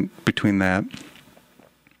between that.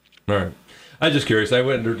 All right. I'm just curious. I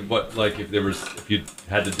wondered if you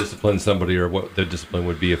had to discipline somebody, or what the discipline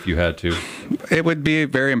would be if you had to. It would be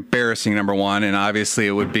very embarrassing, number one, and obviously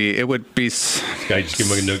it would be. This guy just give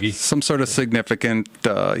him a noogie. Some sort of significant.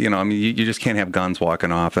 You just can't have guns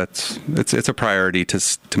walking off. It's a priority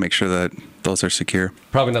to make sure that those are secure.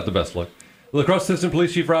 Probably not the best look. La Crosse Assistant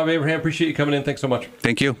Police Chief Rob Abraham, appreciate you coming in. Thanks so much.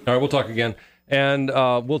 Thank you. All right, we'll talk again. And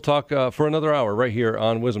we'll talk for another hour right here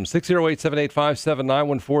on WIZM.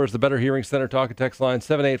 608-785-7914 is the Better Hearing Center talk and text line,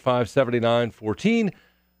 785-7914.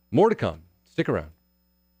 More to come. Stick around.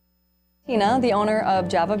 Tina, the owner of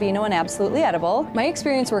Java Beano and Absolutely Edible. My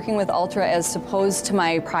experience working with Ultra as opposed to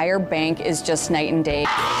my prior bank is just night and day.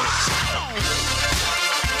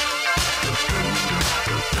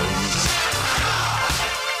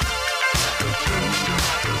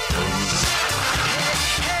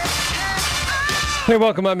 Hey,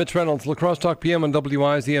 welcome. I'm Mitch Reynolds. La Crosse Talk PM on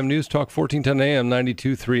WIZM News Talk 1410 AM,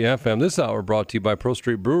 92.3 FM. This hour brought to you by Pro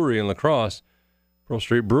Street Brewery in La Crosse. Pro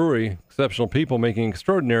Street Brewery, exceptional people making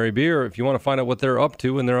extraordinary beer. If you want to find out what they're up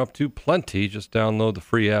to, and they're up to plenty, just download the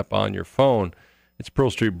free app on your phone. It's Pro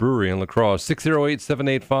Street Brewery in La Crosse.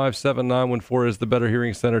 608-785-7914 is the Better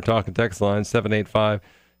Hearing Center talk and text line,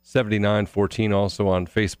 785-7914. Also on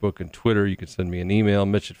Facebook and Twitter. You can send me an email,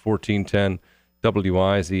 Mitch at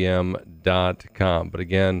 1410WIZM.com. But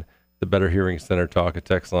again, the Better Hearing Center talk and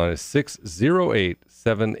text line is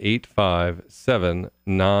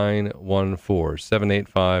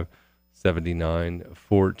 608-785-7914.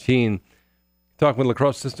 785-7914. Talking with La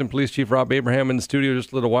Crosse Assistant Police Chief Rob Abraham in the studio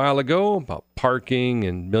just a little while ago about parking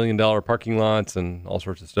and $1 million parking lots and all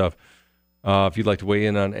sorts of stuff. If you'd like to weigh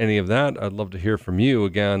in on any of that, I'd love to hear from you.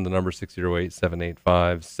 Again, the number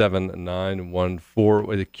 608-785-7914.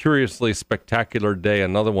 With a curiously spectacular day.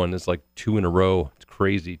 Another one is like 2 in a row. It's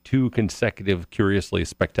crazy. 2 consecutive curiously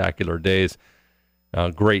spectacular days.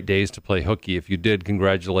 Great days to play hooky. If you did,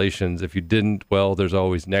 congratulations. If you didn't, well, there's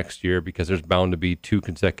always next year because there's bound to be 2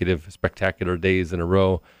 consecutive spectacular days in a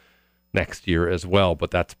row. next year as well,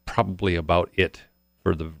 but that's probably about it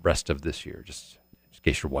for the rest of this year, just in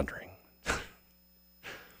case you're wondering.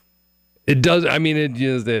 It does. I mean, it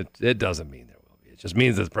doesn't mean there will be. It just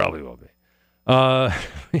means it probably will be.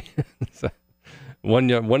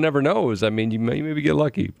 One never knows. I mean, you maybe get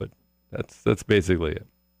lucky, but that's basically it.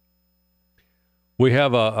 We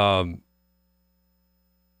have I'm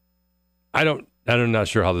not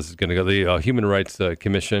sure how this is going to go. The Human Rights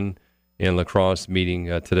Commission in La Crosse meeting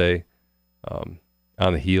today, on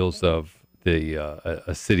the heels of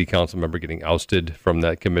a city council member getting ousted from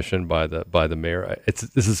that commission by the mayor.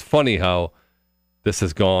 This is funny how this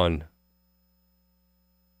has gone.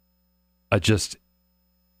 There's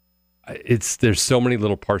so many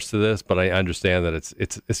little parts to this, but I understand that it's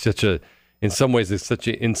such in some ways it's such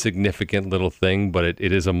an insignificant little thing, but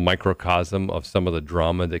it is a microcosm of some of the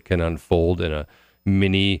drama that can unfold in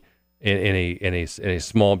a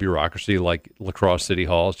small bureaucracy like La Crosse City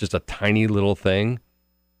Hall. It's just a tiny little thing.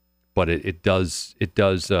 But it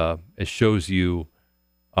shows you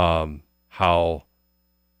how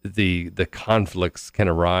the conflicts can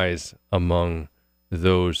arise among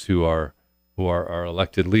those who are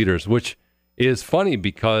elected leaders, which is funny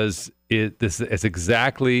because this is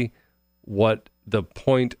exactly what the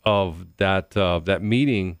point of that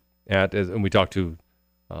meeting and we talked to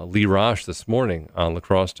Lee Rosh this morning on La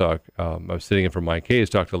Crosse Talk. I was sitting in for Mike Hayes,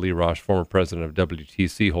 talked to Lee Rosh, former president of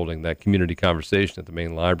WTC, holding that community conversation at the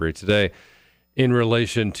main library today in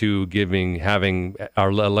relation to having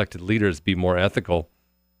our elected leaders be more ethical.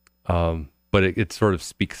 But it sort of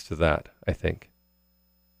speaks to that, I think,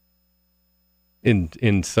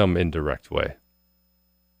 in some indirect way.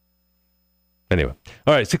 Anyway,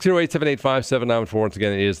 all right, 608-785-7914. Once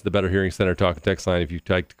again, it is the Better Hearing Center talk and text line. If you'd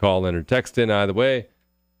like to call in or text in, either way,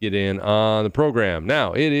 get in on the program.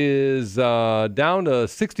 Now, it is down to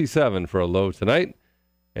 67 for a low tonight,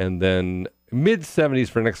 and then mid-70s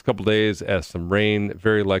for the next couple days as some rain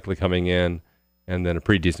very likely coming in, and then a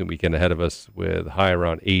pretty decent weekend ahead of us with a high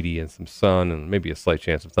around 80 and some sun and maybe a slight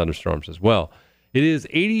chance of thunderstorms as well. It is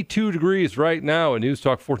 82 degrees right now at News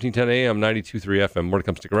Talk 1410 AM, 92.3 FM. More to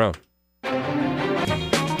come. Stick around.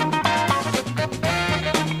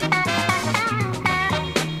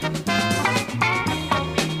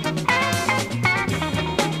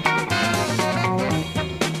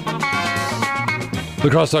 La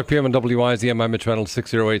Crosse Talk PM and WIZM. I'm Mitch Reynolds,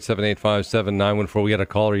 608-785-7914. We had a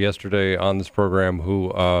caller yesterday on this program who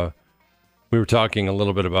we were talking a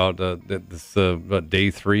little bit about this day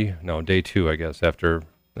 2, I guess, after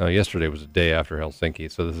yesterday was a day after Helsinki.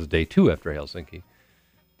 So this is day 2 after Helsinki,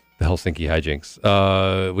 the Helsinki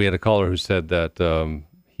hijinks. We had a caller who said that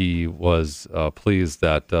he was pleased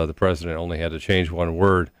that the president only had to change one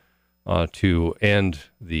word to end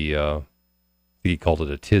he called it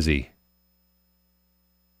a tizzy.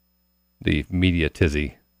 The media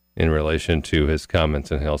tizzy in relation to his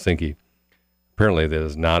comments in Helsinki. Apparently that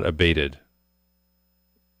is not abated.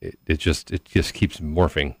 It just keeps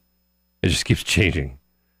morphing. It just keeps changing.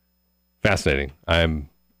 Fascinating.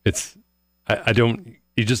 What's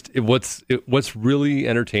really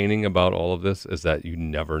entertaining about all of this is that you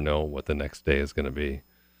never know what the next day is going to be.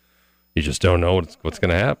 You just don't know what's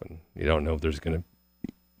going to happen. You don't know if there's going to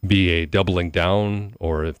be a doubling down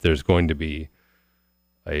or if there's going to be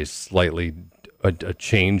a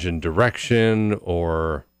change in direction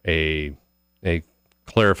or a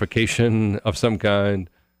clarification of some kind,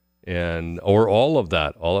 or all of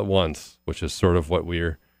that all at once, which is sort of what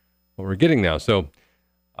we're getting now. So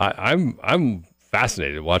I'm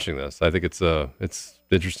fascinated watching this. I think it's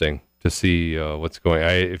interesting to see what's going.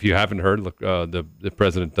 If you haven't heard, look, the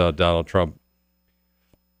President Donald Trump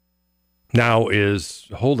now is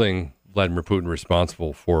holding Vladimir Putin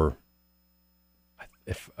responsible for.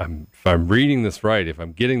 If I'm reading this right, if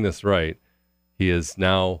I'm getting this right, he is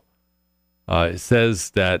now says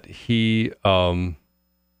that he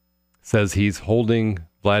says he's holding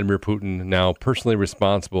Vladimir Putin now personally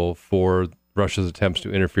responsible for Russia's attempts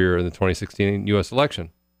to interfere in the 2016 U.S. election.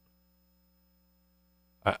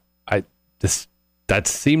 That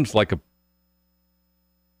seems like a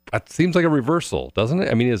reversal, doesn't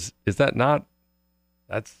it? I mean, is that not?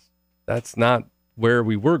 That's not where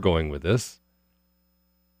we were going with this.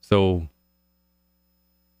 So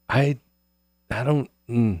I don't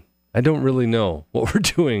really know what we're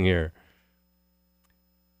doing here.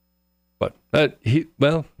 But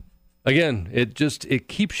again, it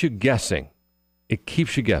keeps you guessing. It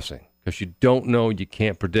keeps you guessing because you don't know, you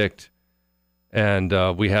can't predict.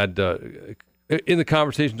 And we had in the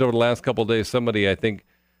conversations over the last couple of days, somebody I think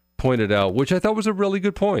pointed out, which I thought was a really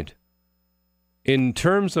good point. In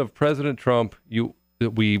terms of President Trump,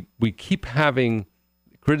 we keep having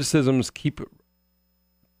criticisms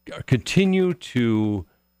continue to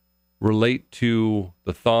relate to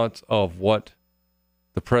the thoughts of what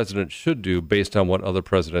the president should do based on what other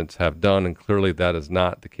presidents have done, and clearly that is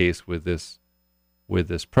not the case with this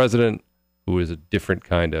president, who is a different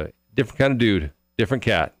kind of dude, different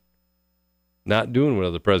cat, not doing what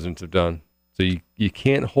other presidents have done. So you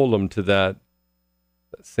can't hold him to that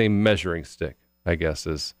same measuring stick, I guess,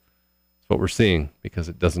 is what we're seeing, because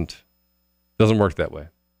it doesn't work that way.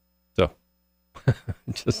 So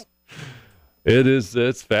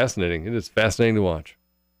it's fascinating. It is fascinating to watch.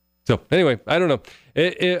 So anyway, I don't know.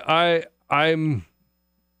 I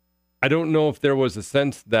don't know if there was a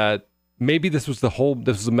sense that maybe this was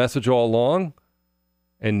a message all along,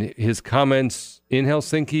 and his comments in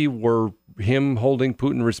Helsinki were him holding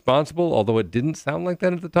Putin responsible, although it didn't sound like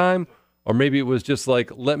that at the time. Or maybe it was just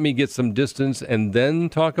like, let me get some distance and then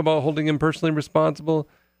talk about holding him personally responsible.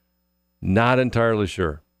 Not entirely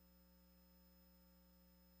sure.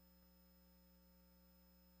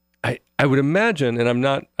 I would imagine, and we're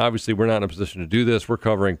not in a position to do this. We're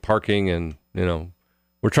covering parking, and,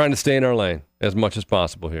 we're trying to stay in our lane as much as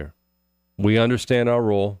possible here. We understand our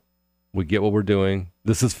role. We get what we're doing.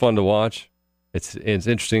 This is fun to watch. It's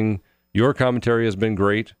interesting. Your commentary has been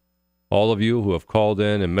great. All of you who have called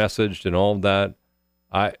in and messaged and all of that.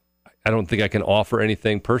 I don't think I can offer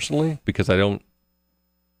anything personally, because I don't,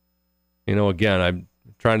 again, I'm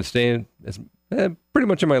trying to stay pretty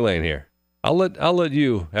much in my lane here. I'll let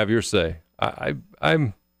you have your say.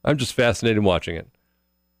 I'm just fascinated watching it,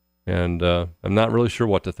 and I'm not really sure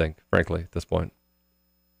what to think, frankly, at this point.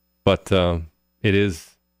 But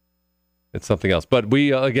it's something else. But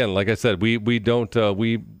we again, like I said, we don't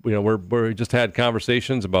we're just had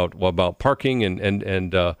conversations about parking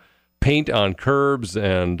and paint on curbs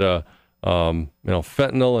and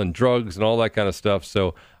fentanyl and drugs and all that kind of stuff.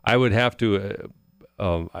 So I would have to.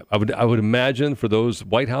 I would imagine for those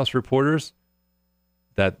White House reporters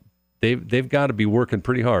that they've got to be working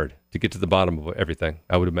pretty hard to get to the bottom of everything,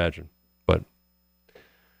 I would imagine. But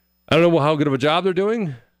I don't know how good of a job they're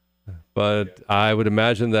doing, but I would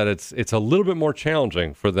imagine that it's a little bit more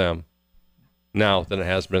challenging for them now than it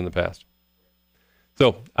has been in the past.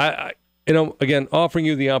 So I again, offering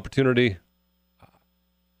you the opportunity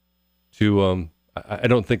to I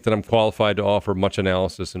don't think that I'm qualified to offer much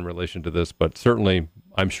analysis in relation to this, but certainly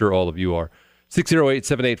I'm sure all of you are.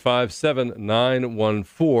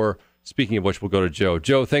 608-785-7914. Speaking of which, we'll go to Joe.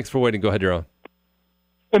 Joe, thanks for waiting. Go ahead, you're on.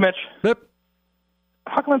 Hey, Mitch. Yep.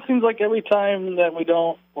 How come it seems like every time that we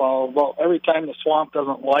don't, every time the swamp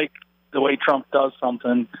doesn't like the way Trump does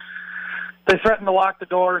something, they threaten to lock the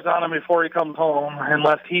doors on him before he comes home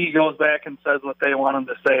unless he goes back and says what they want him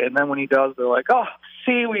to say. And then when he does, they're like, oh,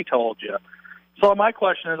 see, we told you. So my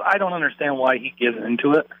question is, I don't understand why he gives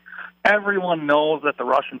into it. Everyone knows that the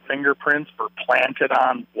Russian fingerprints were planted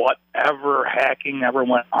on whatever hacking ever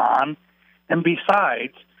went on. And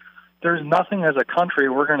besides, there's nothing as a country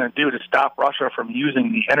we're going to do to stop Russia from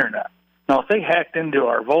using the Internet. Now, if they hacked into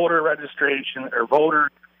our voter registration or voter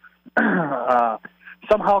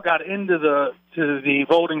somehow got into the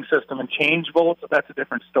voting system and changed votes, that's a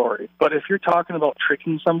different story. But if you're talking about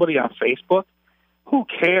tricking somebody on Facebook, who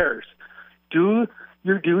cares? Do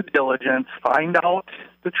your due diligence, find out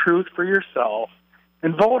the truth for yourself,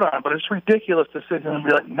 and vote on it. But it's ridiculous to sit here and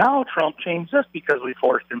be like, now Trump changed this because we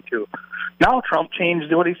forced him to. Now Trump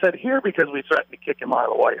changed what he said here because we threatened to kick him out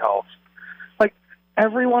of the White House. Like,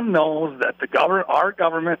 everyone knows that our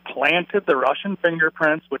government planted the Russian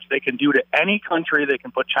fingerprints, which they can do to any country. They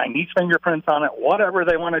can put Chinese fingerprints on it, whatever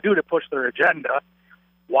they want to do to push their agenda.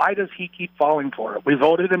 Why does he keep falling for it? We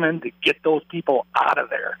voted him in to get those people out of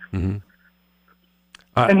there. Mm-hmm.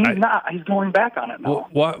 And he's not. He's going back on it now.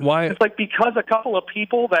 Why? It's like because a couple of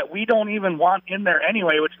people that we don't even want in there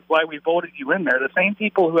anyway, which is why we voted you in there, the same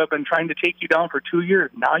people who have been trying to take you down for 2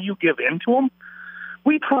 years, now you give in to them?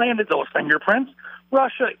 We planted those fingerprints.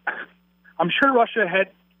 Russia, I'm sure Russia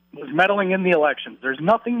was meddling in the elections. There's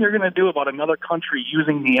nothing you're going to do about another country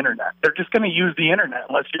using the Internet. They're just going to use the Internet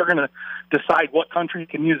unless you're going to decide what country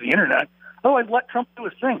can use the Internet. Otherwise, let Trump do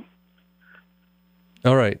his thing.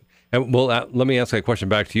 All right. Well, let me ask that question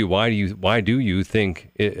back to you. Why do you think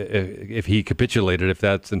if he capitulated, if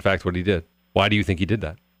that's in fact what he did, why do you think he did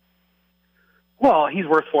that? Well, he's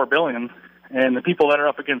worth $4 billion, and the people that are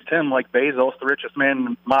up against him, like Bezos, the richest man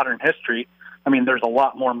in modern history, I mean, there's a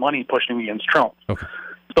lot more money pushing against Trump. Okay.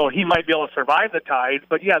 So he might be able to survive the tide,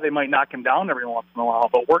 but yeah, they might knock him down every once in a while.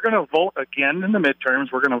 But we're going to vote again in the midterms.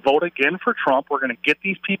 We're going to vote again for Trump. We're going to get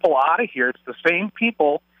these people out of here. It's the same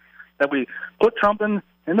people that we put Trump in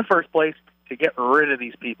the first place to get rid of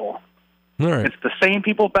these people. All right. It's the same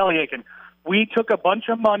people bellyaching. We took a bunch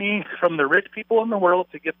of money from the rich people in the world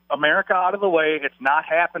to get America out of the way. It's not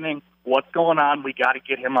happening. What's going on? We got to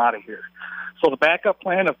get him out of here. So the backup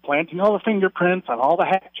plan of planting all the fingerprints on all the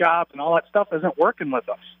hack jobs and all that stuff isn't working with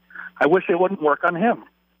us. I wish it wouldn't work on him.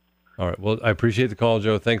 All right. Well, I appreciate the call,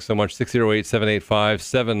 Joe. Thanks so much.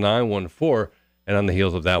 608-785-7914. And on the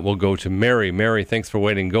heels of that, we'll go to Mary. Mary, thanks for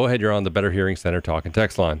waiting. Go ahead. You're on the Better Hearing Center talk and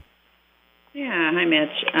text line. Yeah. Hi, Mitch.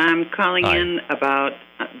 I'm calling in about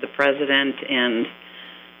the president and,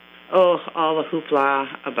 all the hoopla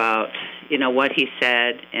about, what he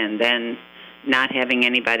said and then not having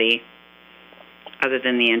anybody other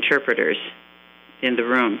than the interpreters in the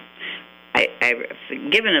room. I've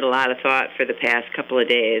given it a lot of thought for the past couple of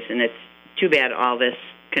days, and it's too bad all this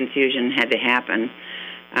confusion had to happen.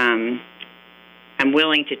 I'm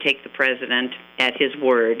willing to take the president at his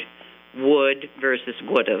word, would versus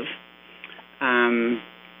would've.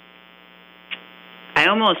 I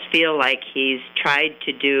almost feel like he's tried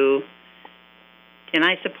to do, and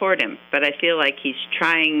I support him, but I feel like he's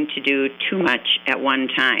trying to do too much at one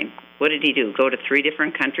time. What did he do? Go to 3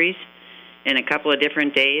 different countries in a couple of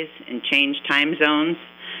different days and change time zones?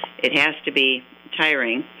 It has to be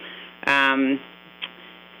tiring.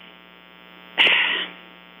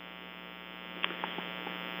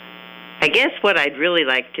 I guess what I'd really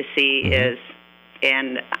like to see is,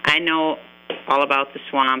 and I know all about the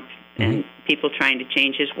swamp and people trying to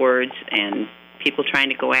change his words and people trying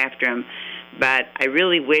to go after him, but I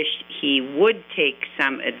really wish he would take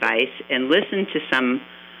some advice and listen to some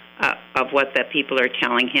of what the people are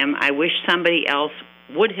telling him. I wish somebody else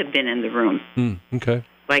would have been in the room. Okay.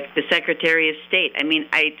 Like the Secretary of State. I mean,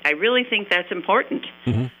 I really think that's important.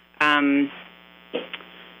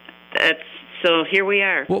 So here we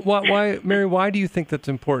are. Well, why, Mary, why do you think that's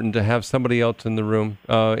important to have somebody else in the room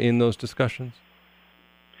in those discussions?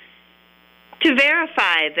 To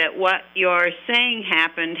verify that what you're saying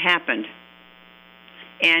happened.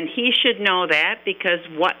 And he should know that because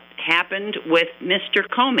what happened with Mr.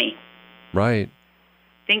 Comey. Right.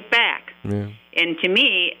 Think back. Yeah. And to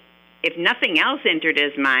me, if nothing else entered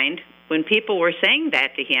his mind, when people were saying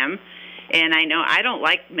that to him, and I know I don't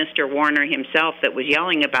like Mr. Warner himself that was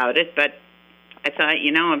yelling about it, but I thought,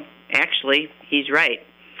 actually, he's right.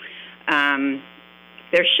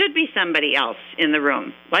 There should be somebody else in the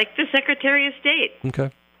room, like the Secretary of State.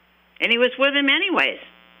 Okay. And he was with him anyways.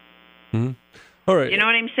 All right. You know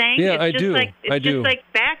what I'm saying? Yeah, it's I just do. It's just like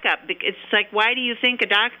backup. It's like, why do you think a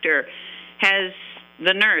doctor has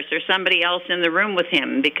the nurse or somebody else in the room with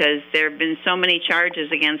him? Because there have been so many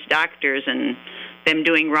charges against doctors and them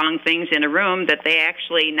doing wrong things in a room that they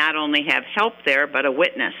actually not only have help there, but a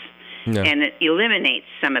witness. Yeah. And it eliminates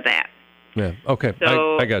some of that. Yeah, okay.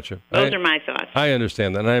 So I got you. Those are my thoughts. I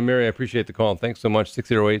understand that. And Mary, I appreciate the call. Thanks so much.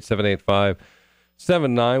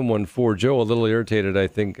 608-785-7914. Joe, a little irritated, I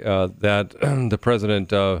think, that the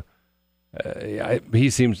president, he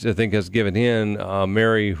seems to think has given in.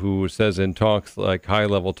 Mary, who says in talks, like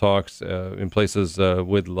high-level talks in places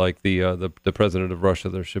with like the president of Russia,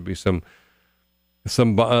 there should be some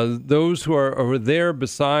those who are there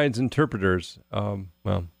besides interpreters. I'm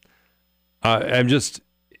just...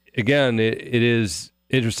 Again, it is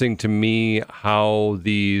interesting to me how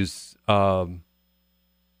these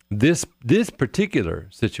this particular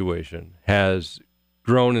situation has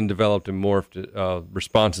grown and developed and morphed.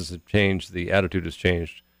 Responses have changed. The attitude has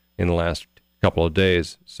changed in the last couple of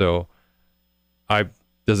days. So,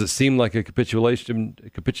 does it seem like a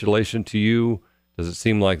capitulation to you? Does it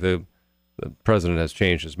seem like the president has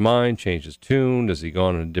changed his mind, changed his tune? Has he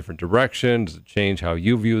gone in a different direction? Does it change how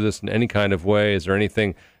you view this in any kind of way? Is there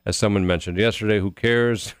anything, as someone mentioned yesterday, who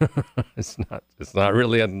cares? It's not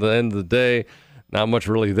really at the end of the day, not much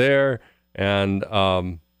really there. And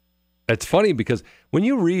it's funny because when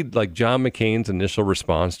you read like John McCain's initial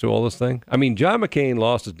response to all this thing, I mean, John McCain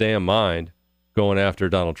lost his damn mind going after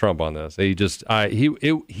Donald Trump on this. He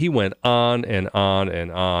went on and on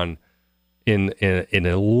and on in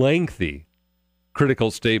a lengthy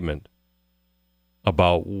critical statement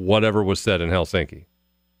about whatever was said in Helsinki.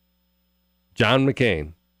 John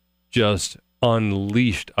McCain just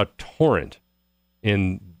unleashed a torrent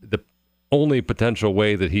in the only potential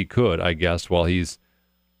way that he could, I guess, while he's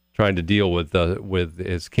trying to deal with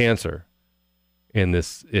his cancer in a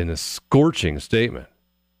scorching statement.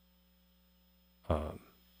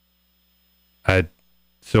 Did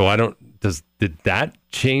that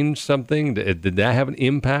change something? Did that have an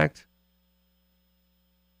impact?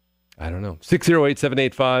 I don't know.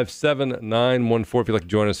 608-785-7914. If you'd like to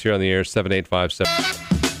join us here on the air, 785-7.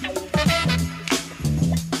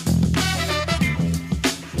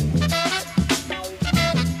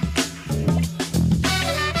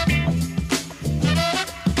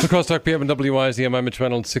 Crosstalk PM and WIZM. I'm Mitch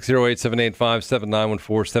Reynolds,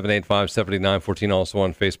 608-785-7914, 785-7914. Also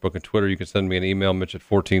on Facebook and Twitter. You can send me an email, Mitch at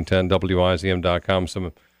 1410WIZM.com.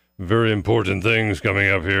 Some very important things coming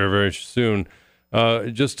up here very soon.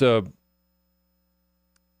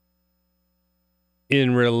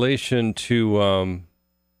 In relation to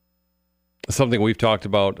something we've talked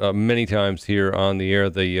about many times here on the air,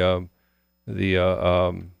 the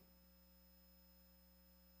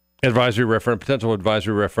potential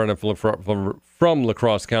advisory referendum from La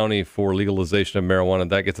Crosse County for legalization of marijuana.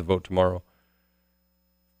 That gets a vote tomorrow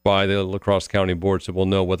by the La Crosse County Board, so we'll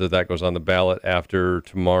know whether that goes on the ballot after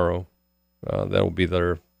tomorrow. That will be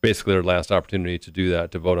basically their last opportunity to do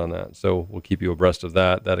that, to vote on that. So we'll keep you abreast of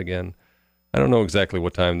that. That again, I don't know exactly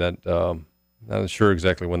what time that. Not sure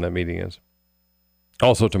exactly when that meeting is.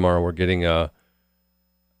 Also tomorrow, we're getting an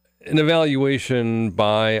evaluation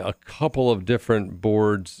by a couple of different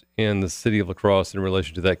boards in the city of La Crosse in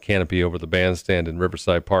relation to that canopy over the bandstand in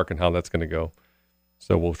Riverside Park and how that's going to go.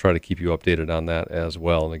 So we'll try to keep you updated on that as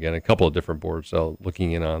well. And again, a couple of different boards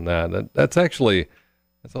looking in on that. There's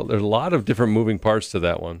a lot of different moving parts to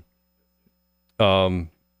that one.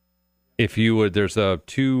 If you would, there's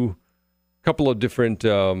couple of different.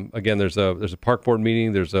 Again, there's a park board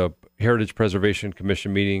meeting. There's a Heritage Preservation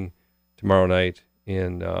Commission meeting tomorrow night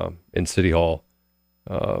in City Hall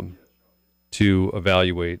to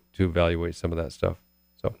evaluate some of that stuff.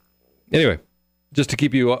 So anyway, just to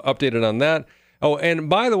keep you updated on that. Oh, and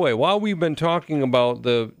by the way, while we've been talking about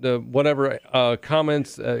the whatever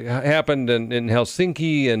comments happened in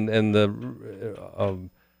Helsinki and the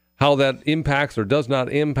how that impacts or does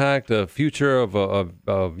not impact the future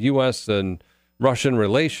of U.S. and Russian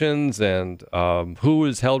relations, and who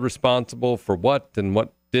is held responsible for what and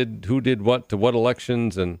who did what to what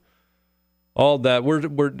elections and all that.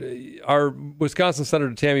 Our Wisconsin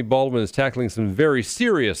Senator Tammy Baldwin is tackling some very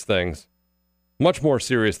serious things, much more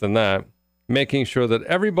serious than that, making sure that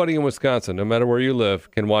everybody in Wisconsin, no matter where you live,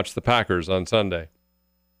 can watch the Packers on Sunday.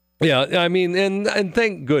 Yeah, I mean, and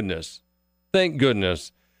thank goodness.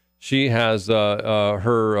 She has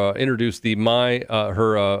introduced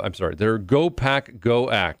their Go Pack Go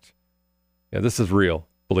Act. Yeah, this is real,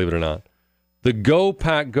 believe it or not. The Go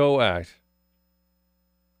Pack Go Act,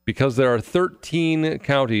 because there are 13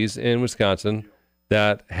 counties in Wisconsin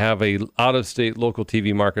that have a out-of-state local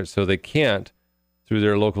TV market, so they can't, through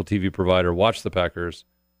their local TV provider, watch the Packers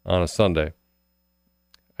on a Sunday.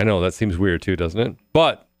 I know, that seems weird too, doesn't it?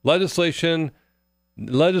 But legislation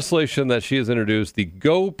that she has introduced, the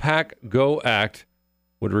Go Pack Go Act,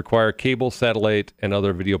 would require cable, satellite, and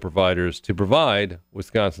other video providers to provide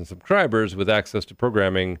Wisconsin subscribers with access to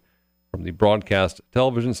programming from the broadcast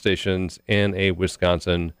television stations in a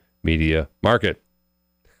Wisconsin media market.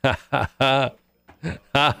 Good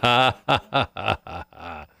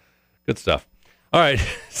stuff. All right,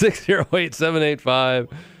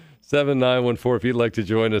 608-785-7914 if you'd like to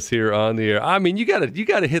join us here on the air. I mean, you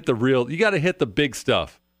gotta hit the big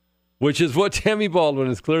stuff, which is what Tammy Baldwin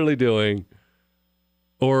is clearly doing,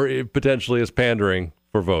 or it potentially is pandering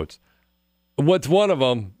for votes. What's one of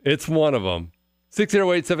them? It's one of them.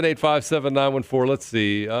 608-785-7914. Let's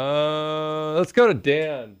see. Let's go to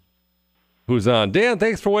Dan, who's on. Dan,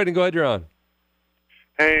 thanks for waiting. Go ahead, you're on.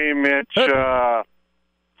 Hey, Mitch.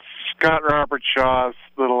 Scott Robert Shaw's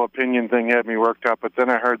little opinion thing had me worked up, but then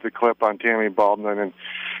I heard the clip on Tammy Baldwin,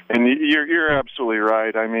 and you're absolutely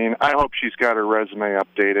right. I mean, I hope she's got her resume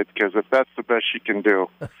updated, because if that's the best she can do,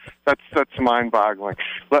 that's mind-boggling.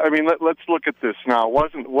 I mean, let's look at this now.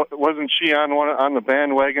 Wasn't she on the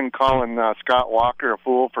bandwagon calling Scott Walker a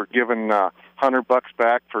fool for giving $100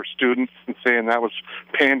 back for students and saying that was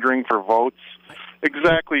pandering for votes?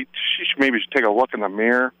 Exactly. She should take a look in the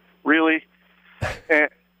mirror. Really?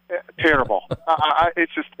 Terrible.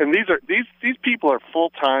 It's just, and these people are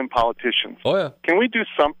full-time politicians. Oh yeah. Can we do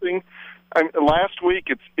something? Last week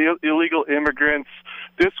it's illegal immigrants.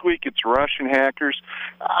 This week it's Russian hackers.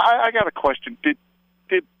 I got a question. Did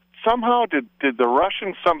the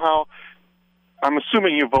Russians somehow? I'm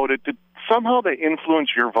assuming you voted. Did somehow they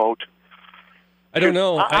influence your vote? I don't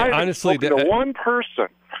know. I honestly did. One person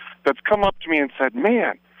that's come up to me and said,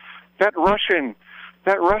 "Man, that Russian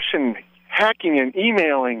hacking and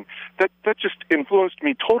emailing, that just influenced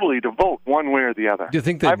me totally to vote one way or the other." Do you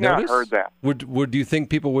think they've noticed? I've not heard that. Do you think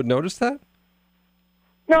people would notice that?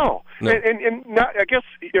 No. And not, I guess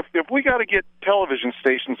if we got to get television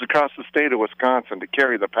stations across the state of Wisconsin to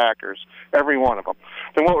carry the Packers, every one of them,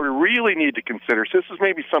 then what we really need to consider, so this is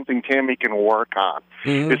maybe something Tammy can work on,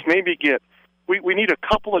 is maybe we need a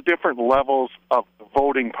couple of different levels of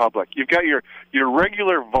voting public. You've got your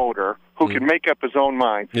regular voter who can make up his own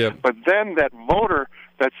mind. Yep. But then that voter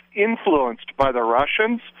that's influenced by the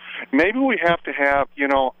Russians, maybe we have to have,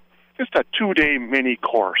 just a 2-day mini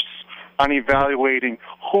course on evaluating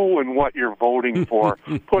who and what you're voting for,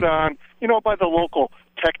 put on, by the local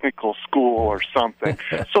technical school or something,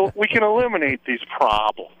 so we can eliminate these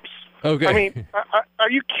problems. Okay. I mean,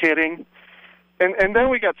 are you kidding? And then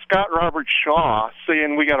we got Scott Robert Shaw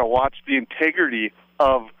saying we got to watch the integrity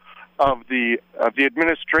of the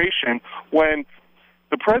administration when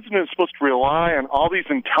the president is supposed to rely on all these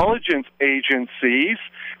intelligence agencies.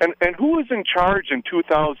 And who was in charge in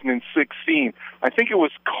 2016? I think it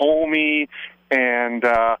was Comey, and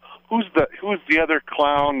who's the other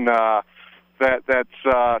clown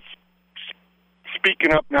that's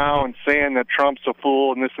speaking up now and saying that Trump's a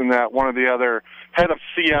fool and this and that? One of the other head of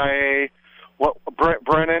CIA,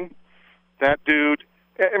 Brennan, that dude.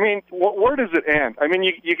 I mean, where does it end? I mean,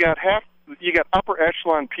 you got upper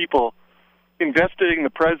echelon people investigating the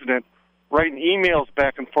president, writing emails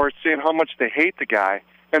back and forth saying how much they hate the guy,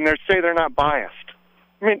 and they're not biased.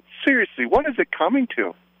 I mean, seriously, what is it coming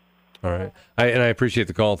to? All right. I appreciate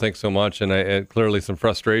the call. Thanks so much. And clearly some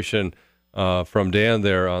frustration from Dan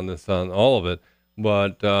there on all of it.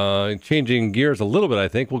 But changing gears a little bit, I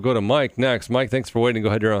think we'll go to Mike next. Mike, thanks for waiting. Go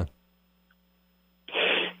ahead, you're on.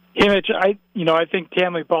 Hey, Mitch, I think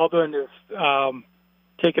Tammy Baldwin is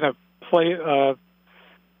taking a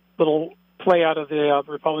little play out of the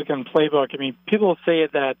Republican playbook. I mean, people say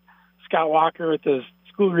that Scott Walker with his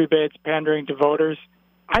school rebates pandering to voters.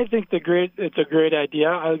 I think it's a great idea.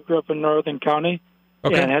 I grew up in Northern County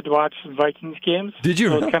and had to watch some Vikings games. Did you?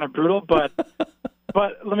 So it's kind of brutal, but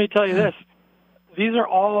let me tell you this. These are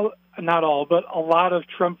all, not all, but a lot of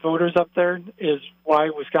Trump voters up there is why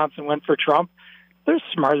Wisconsin went for Trump. They're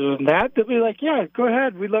smarter than that. They'll be like, yeah, go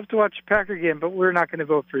ahead. We'd love to watch a Packer game, but we're not going to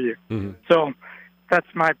vote for you. Mm-hmm. So that's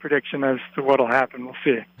my prediction as to what will happen. We'll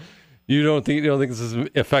see. You don't think this is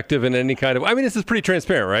effective in any kind of? I mean, this is pretty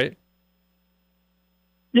transparent, right?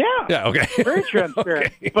 Yeah. Yeah. Okay. Very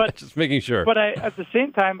transparent. Okay. But just making sure. But at the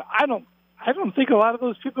same time, I don't think a lot of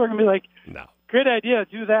those people are going to be like, no, great idea,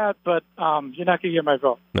 do that, but you're not going to get my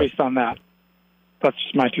vote based on that. That's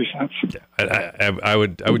just my 2 cents. Yeah, I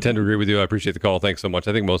would tend to agree with you. I appreciate the call. Thanks so much.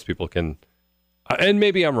 I think most people can, and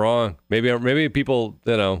maybe I'm wrong. Maybe people,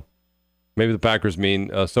 maybe the Packers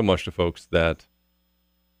mean so much to folks that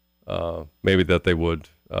maybe that they would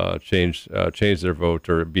change their vote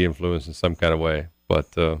or be influenced in some kind of way.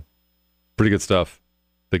 But pretty good stuff.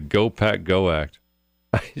 The Go Pack Go Act.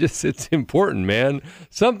 It's important, man.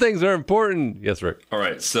 Some things are important. Yes, Rick. All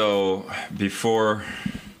right. So before,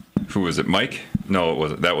 who was it? Mike? No, it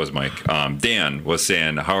wasn't. That was Mike. Dan was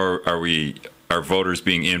saying, how are voters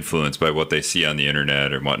being influenced by what they see on the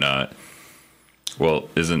internet and whatnot? Well,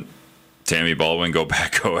 isn't Tammy Baldwin Go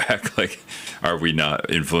Back Go Act, like, are we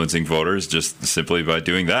not influencing voters just simply by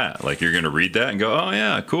doing that? Like, you're going to read that and go, oh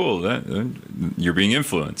yeah, cool. You're being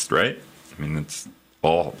influenced, right? I mean, that's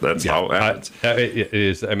how it happens. It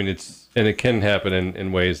is. I mean, and it can happen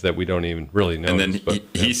in ways that we don't even really know. And then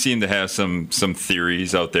he seemed to have some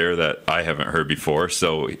theories out there that I haven't heard before.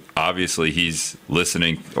 So obviously he's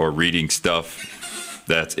listening or reading stuff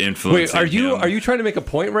that's influencing. Wait, are you trying to make a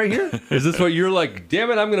point right here? Is this what you're like? Damn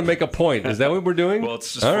it, I'm going to make a point. Is that what we're doing? Well,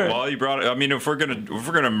 it's just while you brought it. I mean, if we're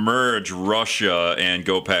gonna merge Russia and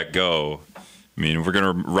Go Pack Go. I mean, if we're going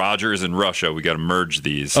to Rogers and Russia, we got to merge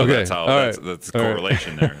these. So that's how that's the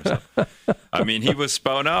correlation there. So, I mean, he was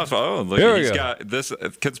spouting off. Oh, look, he's got this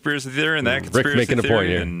conspiracy theory and that conspiracy Rick's making theory. A point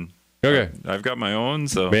here. And okay, I've got my own.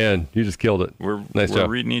 So man, you just killed it. We're job.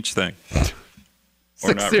 Reading each thing.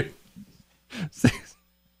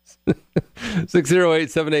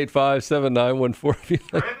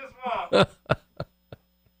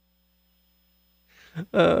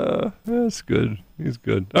 That's good. He's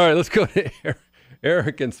good. All right, let's go to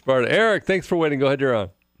Eric in Sparta. Eric, thanks for waiting. Go ahead, you're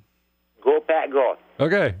on. Go, Pat, go.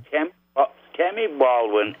 Okay. Tammy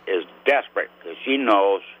Baldwin is desperate because she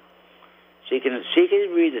knows she can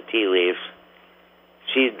read the tea leaves.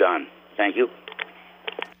 She's done. Thank you.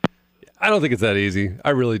 I don't think it's that easy.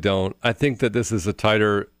 I really don't. I think that this is a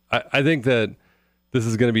tighter. I think that this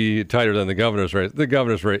is going to be tighter than the governor's race. The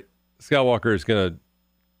governor's race. Scott Walker is going to.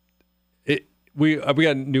 We got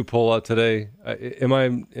a new poll out today. Am I?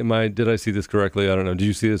 Did I see this correctly? I don't know. Did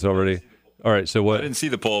you see this already? All right. So what? I didn't see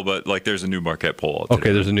the poll, but there's a new Marquette poll out today.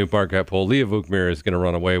 Okay, there's a new Marquette poll. Leah Vukmir is going to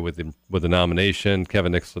run away with the nomination.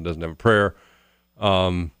 Kevin Nixon doesn't have a prayer.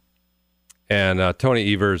 And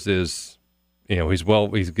Tony Evers is, he's well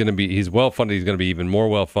funded. He's going to be even more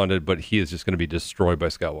well funded, but he is just going to be destroyed by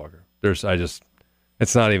Scott Walker. It's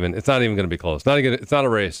not even going to be close. It's not a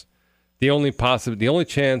race. The only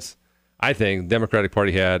chance I think the Democratic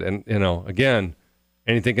Party had, and again,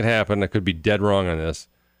 Anything can happen. I could be dead wrong on this.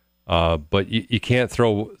 But you can't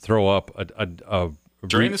throw up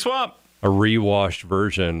Drain the swamp. A rewashed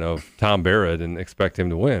version of Tom Barrett and expect him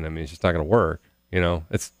to win. I mean, it's just not going to work.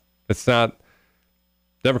 It's not.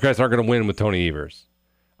 Democrats aren't going to win with Tony Evers.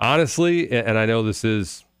 Honestly, and I know this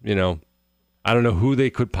is, I don't know who they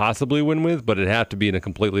could possibly win with, but it'd have to be in a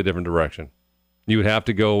completely different direction. You'd have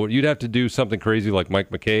to do something crazy like Mike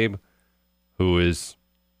McCabe, who is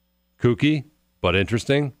kooky but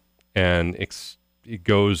interesting, and it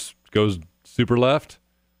goes super left,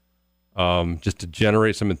 just to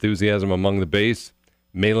generate some enthusiasm among the base.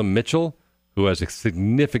 Malin Mitchell, who has a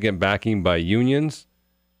significant backing by unions,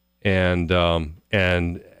 and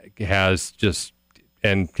has just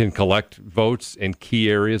and can collect votes in key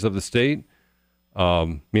areas of the state.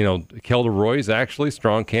 Kelda Roy's actually a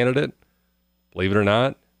strong candidate, believe it or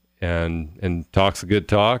not, and talks a good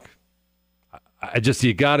talk.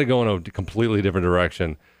 You got to go in a completely different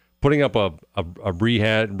direction. Putting up a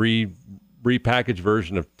repackaged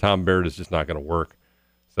version of Tom Barrett is just not going to work.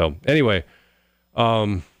 So anyway,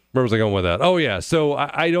 where was I going with that? Oh yeah, so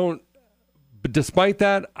I don't. But despite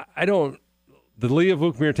that, I don't. The Leah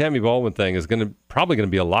Vukmir Tammy Baldwin thing is probably going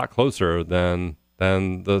to be a lot closer than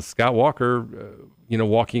the Scott Walker,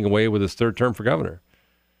 walking away with his third term for governor.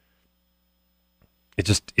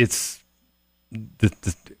 The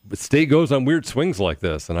state goes on weird swings like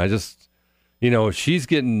this, and I just, she's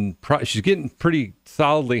getting pretty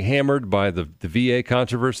solidly hammered by the VA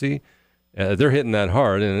controversy. They're hitting that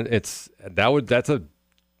hard, and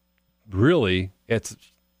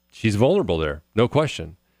she's vulnerable there, no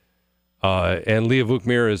question. And Leah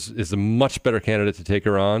Vukmir is a much better candidate to take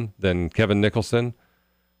her on than Kevin Nicholson.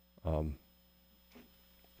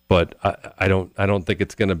 But I don't think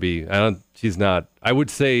it's going to be. She's not. I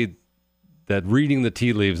would say that reading the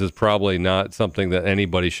tea leaves is probably not something that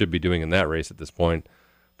anybody should be doing in that race at this point.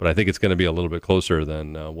 But I think it's going to be a little bit closer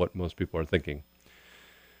than what most people are thinking.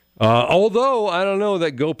 Although I don't know,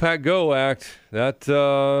 that Go Pack Go Act, that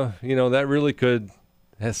that really could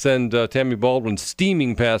send Tammy Baldwin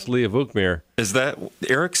steaming past Leah Vukmir. Is that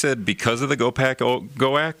Eric said because of the Go Pack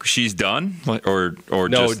Go Act she's done, or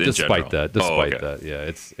no? Just in despite general? that,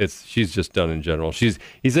 yeah, it's she's just done in general.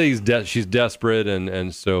 He said she's desperate,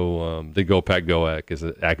 and so the Go Pack Go Act is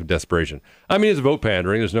an act of desperation. I mean, it's vote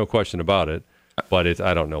pandering. There's no question about it. But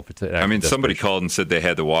I don't know if it's an act of somebody called and said they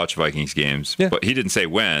had to watch Vikings games, but he didn't say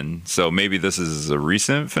when. So maybe this is a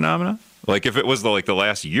recent phenomenon. Like if it was the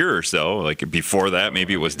last year or so, like before that,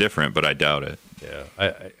 maybe it was different, but I doubt it. Yeah,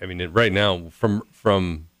 I mean, right now,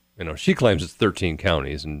 from she claims it's 13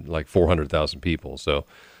 counties and like 400,000 people. So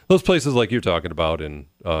those places like you're talking about, and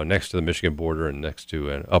next to the Michigan border and next to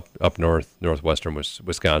up northwestern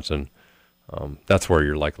Wisconsin, that's where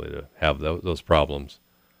you're likely to have those problems.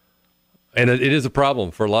 And it is a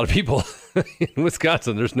problem for a lot of people in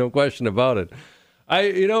Wisconsin. There's no question about it.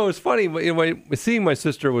 It's funny. Seeing my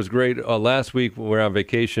sister was great last week when we were on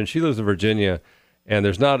vacation. She lives in Virginia, and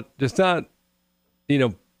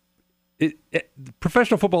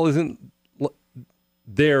professional football isn't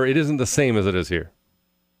there. It isn't the same as it is here.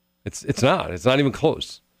 It's not. It's not even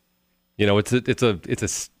close.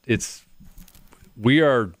 We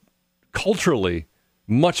are culturally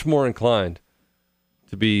much more inclined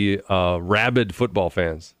to be rabid football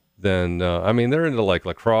fans than they're into like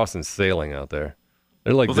lacrosse and sailing out there.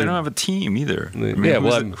 They don't have a team either.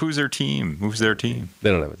 Who's their team? Who's their team? They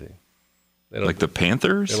don't have a team. Like the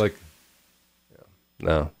Panthers?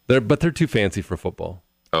 No. They're too fancy for football.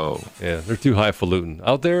 Oh. Yeah, they're too highfalutin.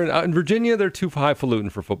 Out in Virginia, they're too highfalutin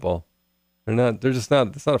for football. It's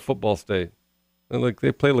not a football state.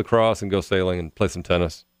 They play lacrosse and go sailing and play some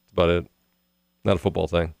tennis. That's about it. Not a football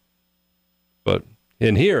thing. But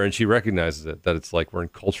in here, and she recognizes it, that it's like we're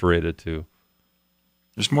enculturated to.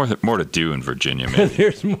 There's more to do in Virginia, man.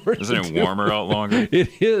 There's more. Isn't it warmer out longer?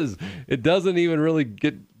 It is. It doesn't even really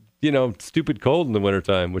get, stupid cold in the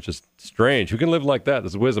wintertime, which is strange. Who can live like that?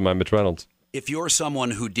 This is Wisdom. I'm Mitch Reynolds. If you're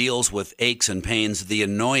someone who deals with aches and pains, the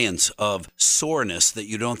annoyance of soreness that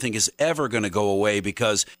you don't think is ever going to go away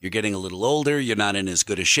because you're getting a little older, you're not in as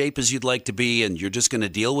good a shape as you'd like to be, and you're just going to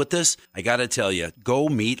deal with this, I got to tell you, go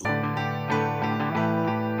meet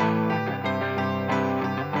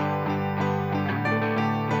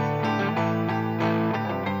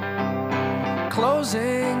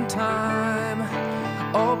Closing time.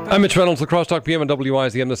 I'm Mitch Reynolds, Lacrosse Talk PM and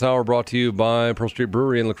WIZM this hour, brought to you by Pearl Street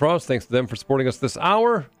Brewery in La Crosse. Thanks to them for supporting us this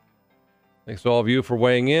hour. Thanks to all of you for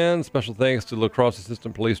weighing in. Special thanks to La Crosse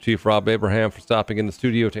Assistant Police Chief Rob Abraham for stopping in the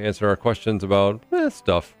studio to answer our questions about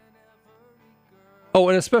stuff. Oh,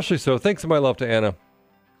 and especially so, thanks to my love to Anna.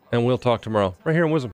 And we'll talk tomorrow, right here in Wisdom.